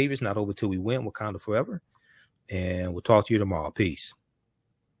wrong behavior. It's not over till we win. Wakanda forever. And we'll talk to you tomorrow. Peace.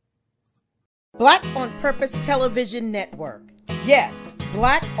 Black on Purpose Television Network. Yes,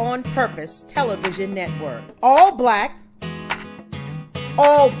 Black on Purpose Television Network. All black,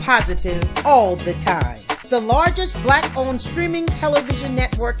 all positive, all the time. The largest black-owned streaming television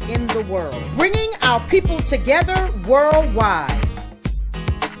network in the world. Bringing our people together worldwide.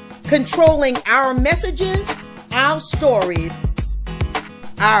 Controlling our messages, our stories,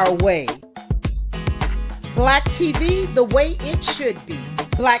 our way. Black TV the way it should be.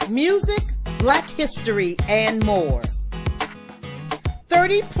 Black music, Black history, and more.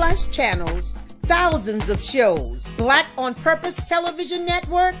 30+ channels, thousands of shows. Black on Purpose Television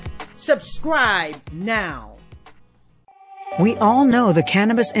Network. Subscribe now. We all know the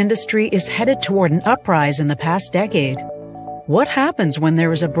cannabis industry is headed toward an uprise in the past decade. What happens when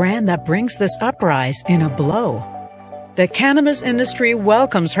there is a brand that brings this uprise in a blow? The cannabis industry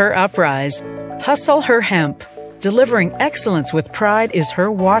welcomes her uprise. Hustle her hemp. Delivering excellence with pride is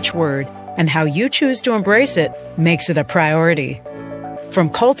her watchword, and how you choose to embrace it makes it a priority. From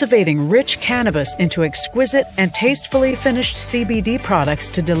cultivating rich cannabis into exquisite and tastefully finished CBD products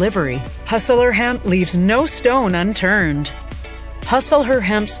to delivery, Hustle Her Hemp leaves no stone unturned. Hustle Her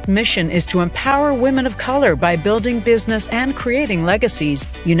Hemp's mission is to empower women of color by building business and creating legacies,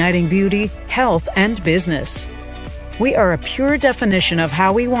 uniting beauty, health, and business. We are a pure definition of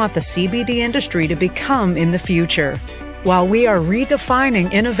how we want the CBD industry to become in the future. While we are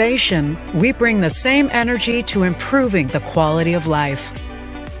redefining innovation, we bring the same energy to improving the quality of life.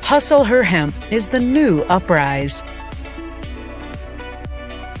 Hustle Her Hemp is the new uprise.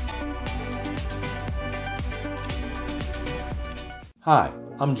 Hi,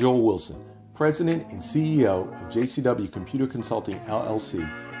 I'm Joel Wilson, President and CEO of JCW Computer Consulting LLC,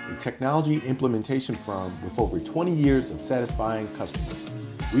 a technology implementation firm with over 20 years of satisfying customers.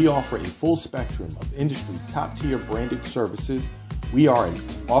 We offer a full spectrum of industry top-tier branded services. We are an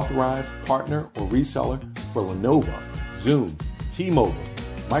authorized partner or reseller for Lenovo, Zoom, T-Mobile,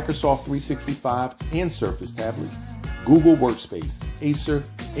 Microsoft 365 and Surface tablets, Google Workspace, Acer,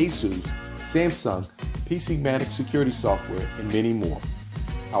 Asus, Samsung, PCmatic security software, and many more.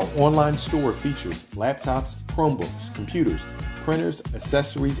 Our online store features laptops, Chromebooks, computers, printers,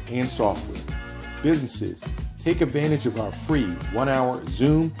 accessories, and software. Businesses, take advantage of our free 1-hour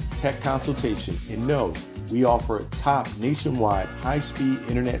Zoom tech consultation and know we offer top nationwide high-speed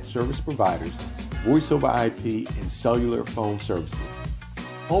internet service providers, voice over IP, and cellular phone services.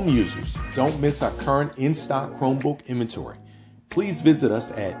 Home users, don't miss our current in-stock Chromebook inventory. Please visit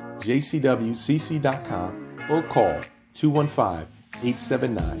us at jcwcc.com or call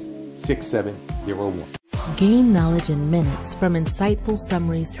 215-879-6701. Gain knowledge in minutes from insightful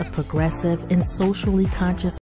summaries of progressive and socially conscious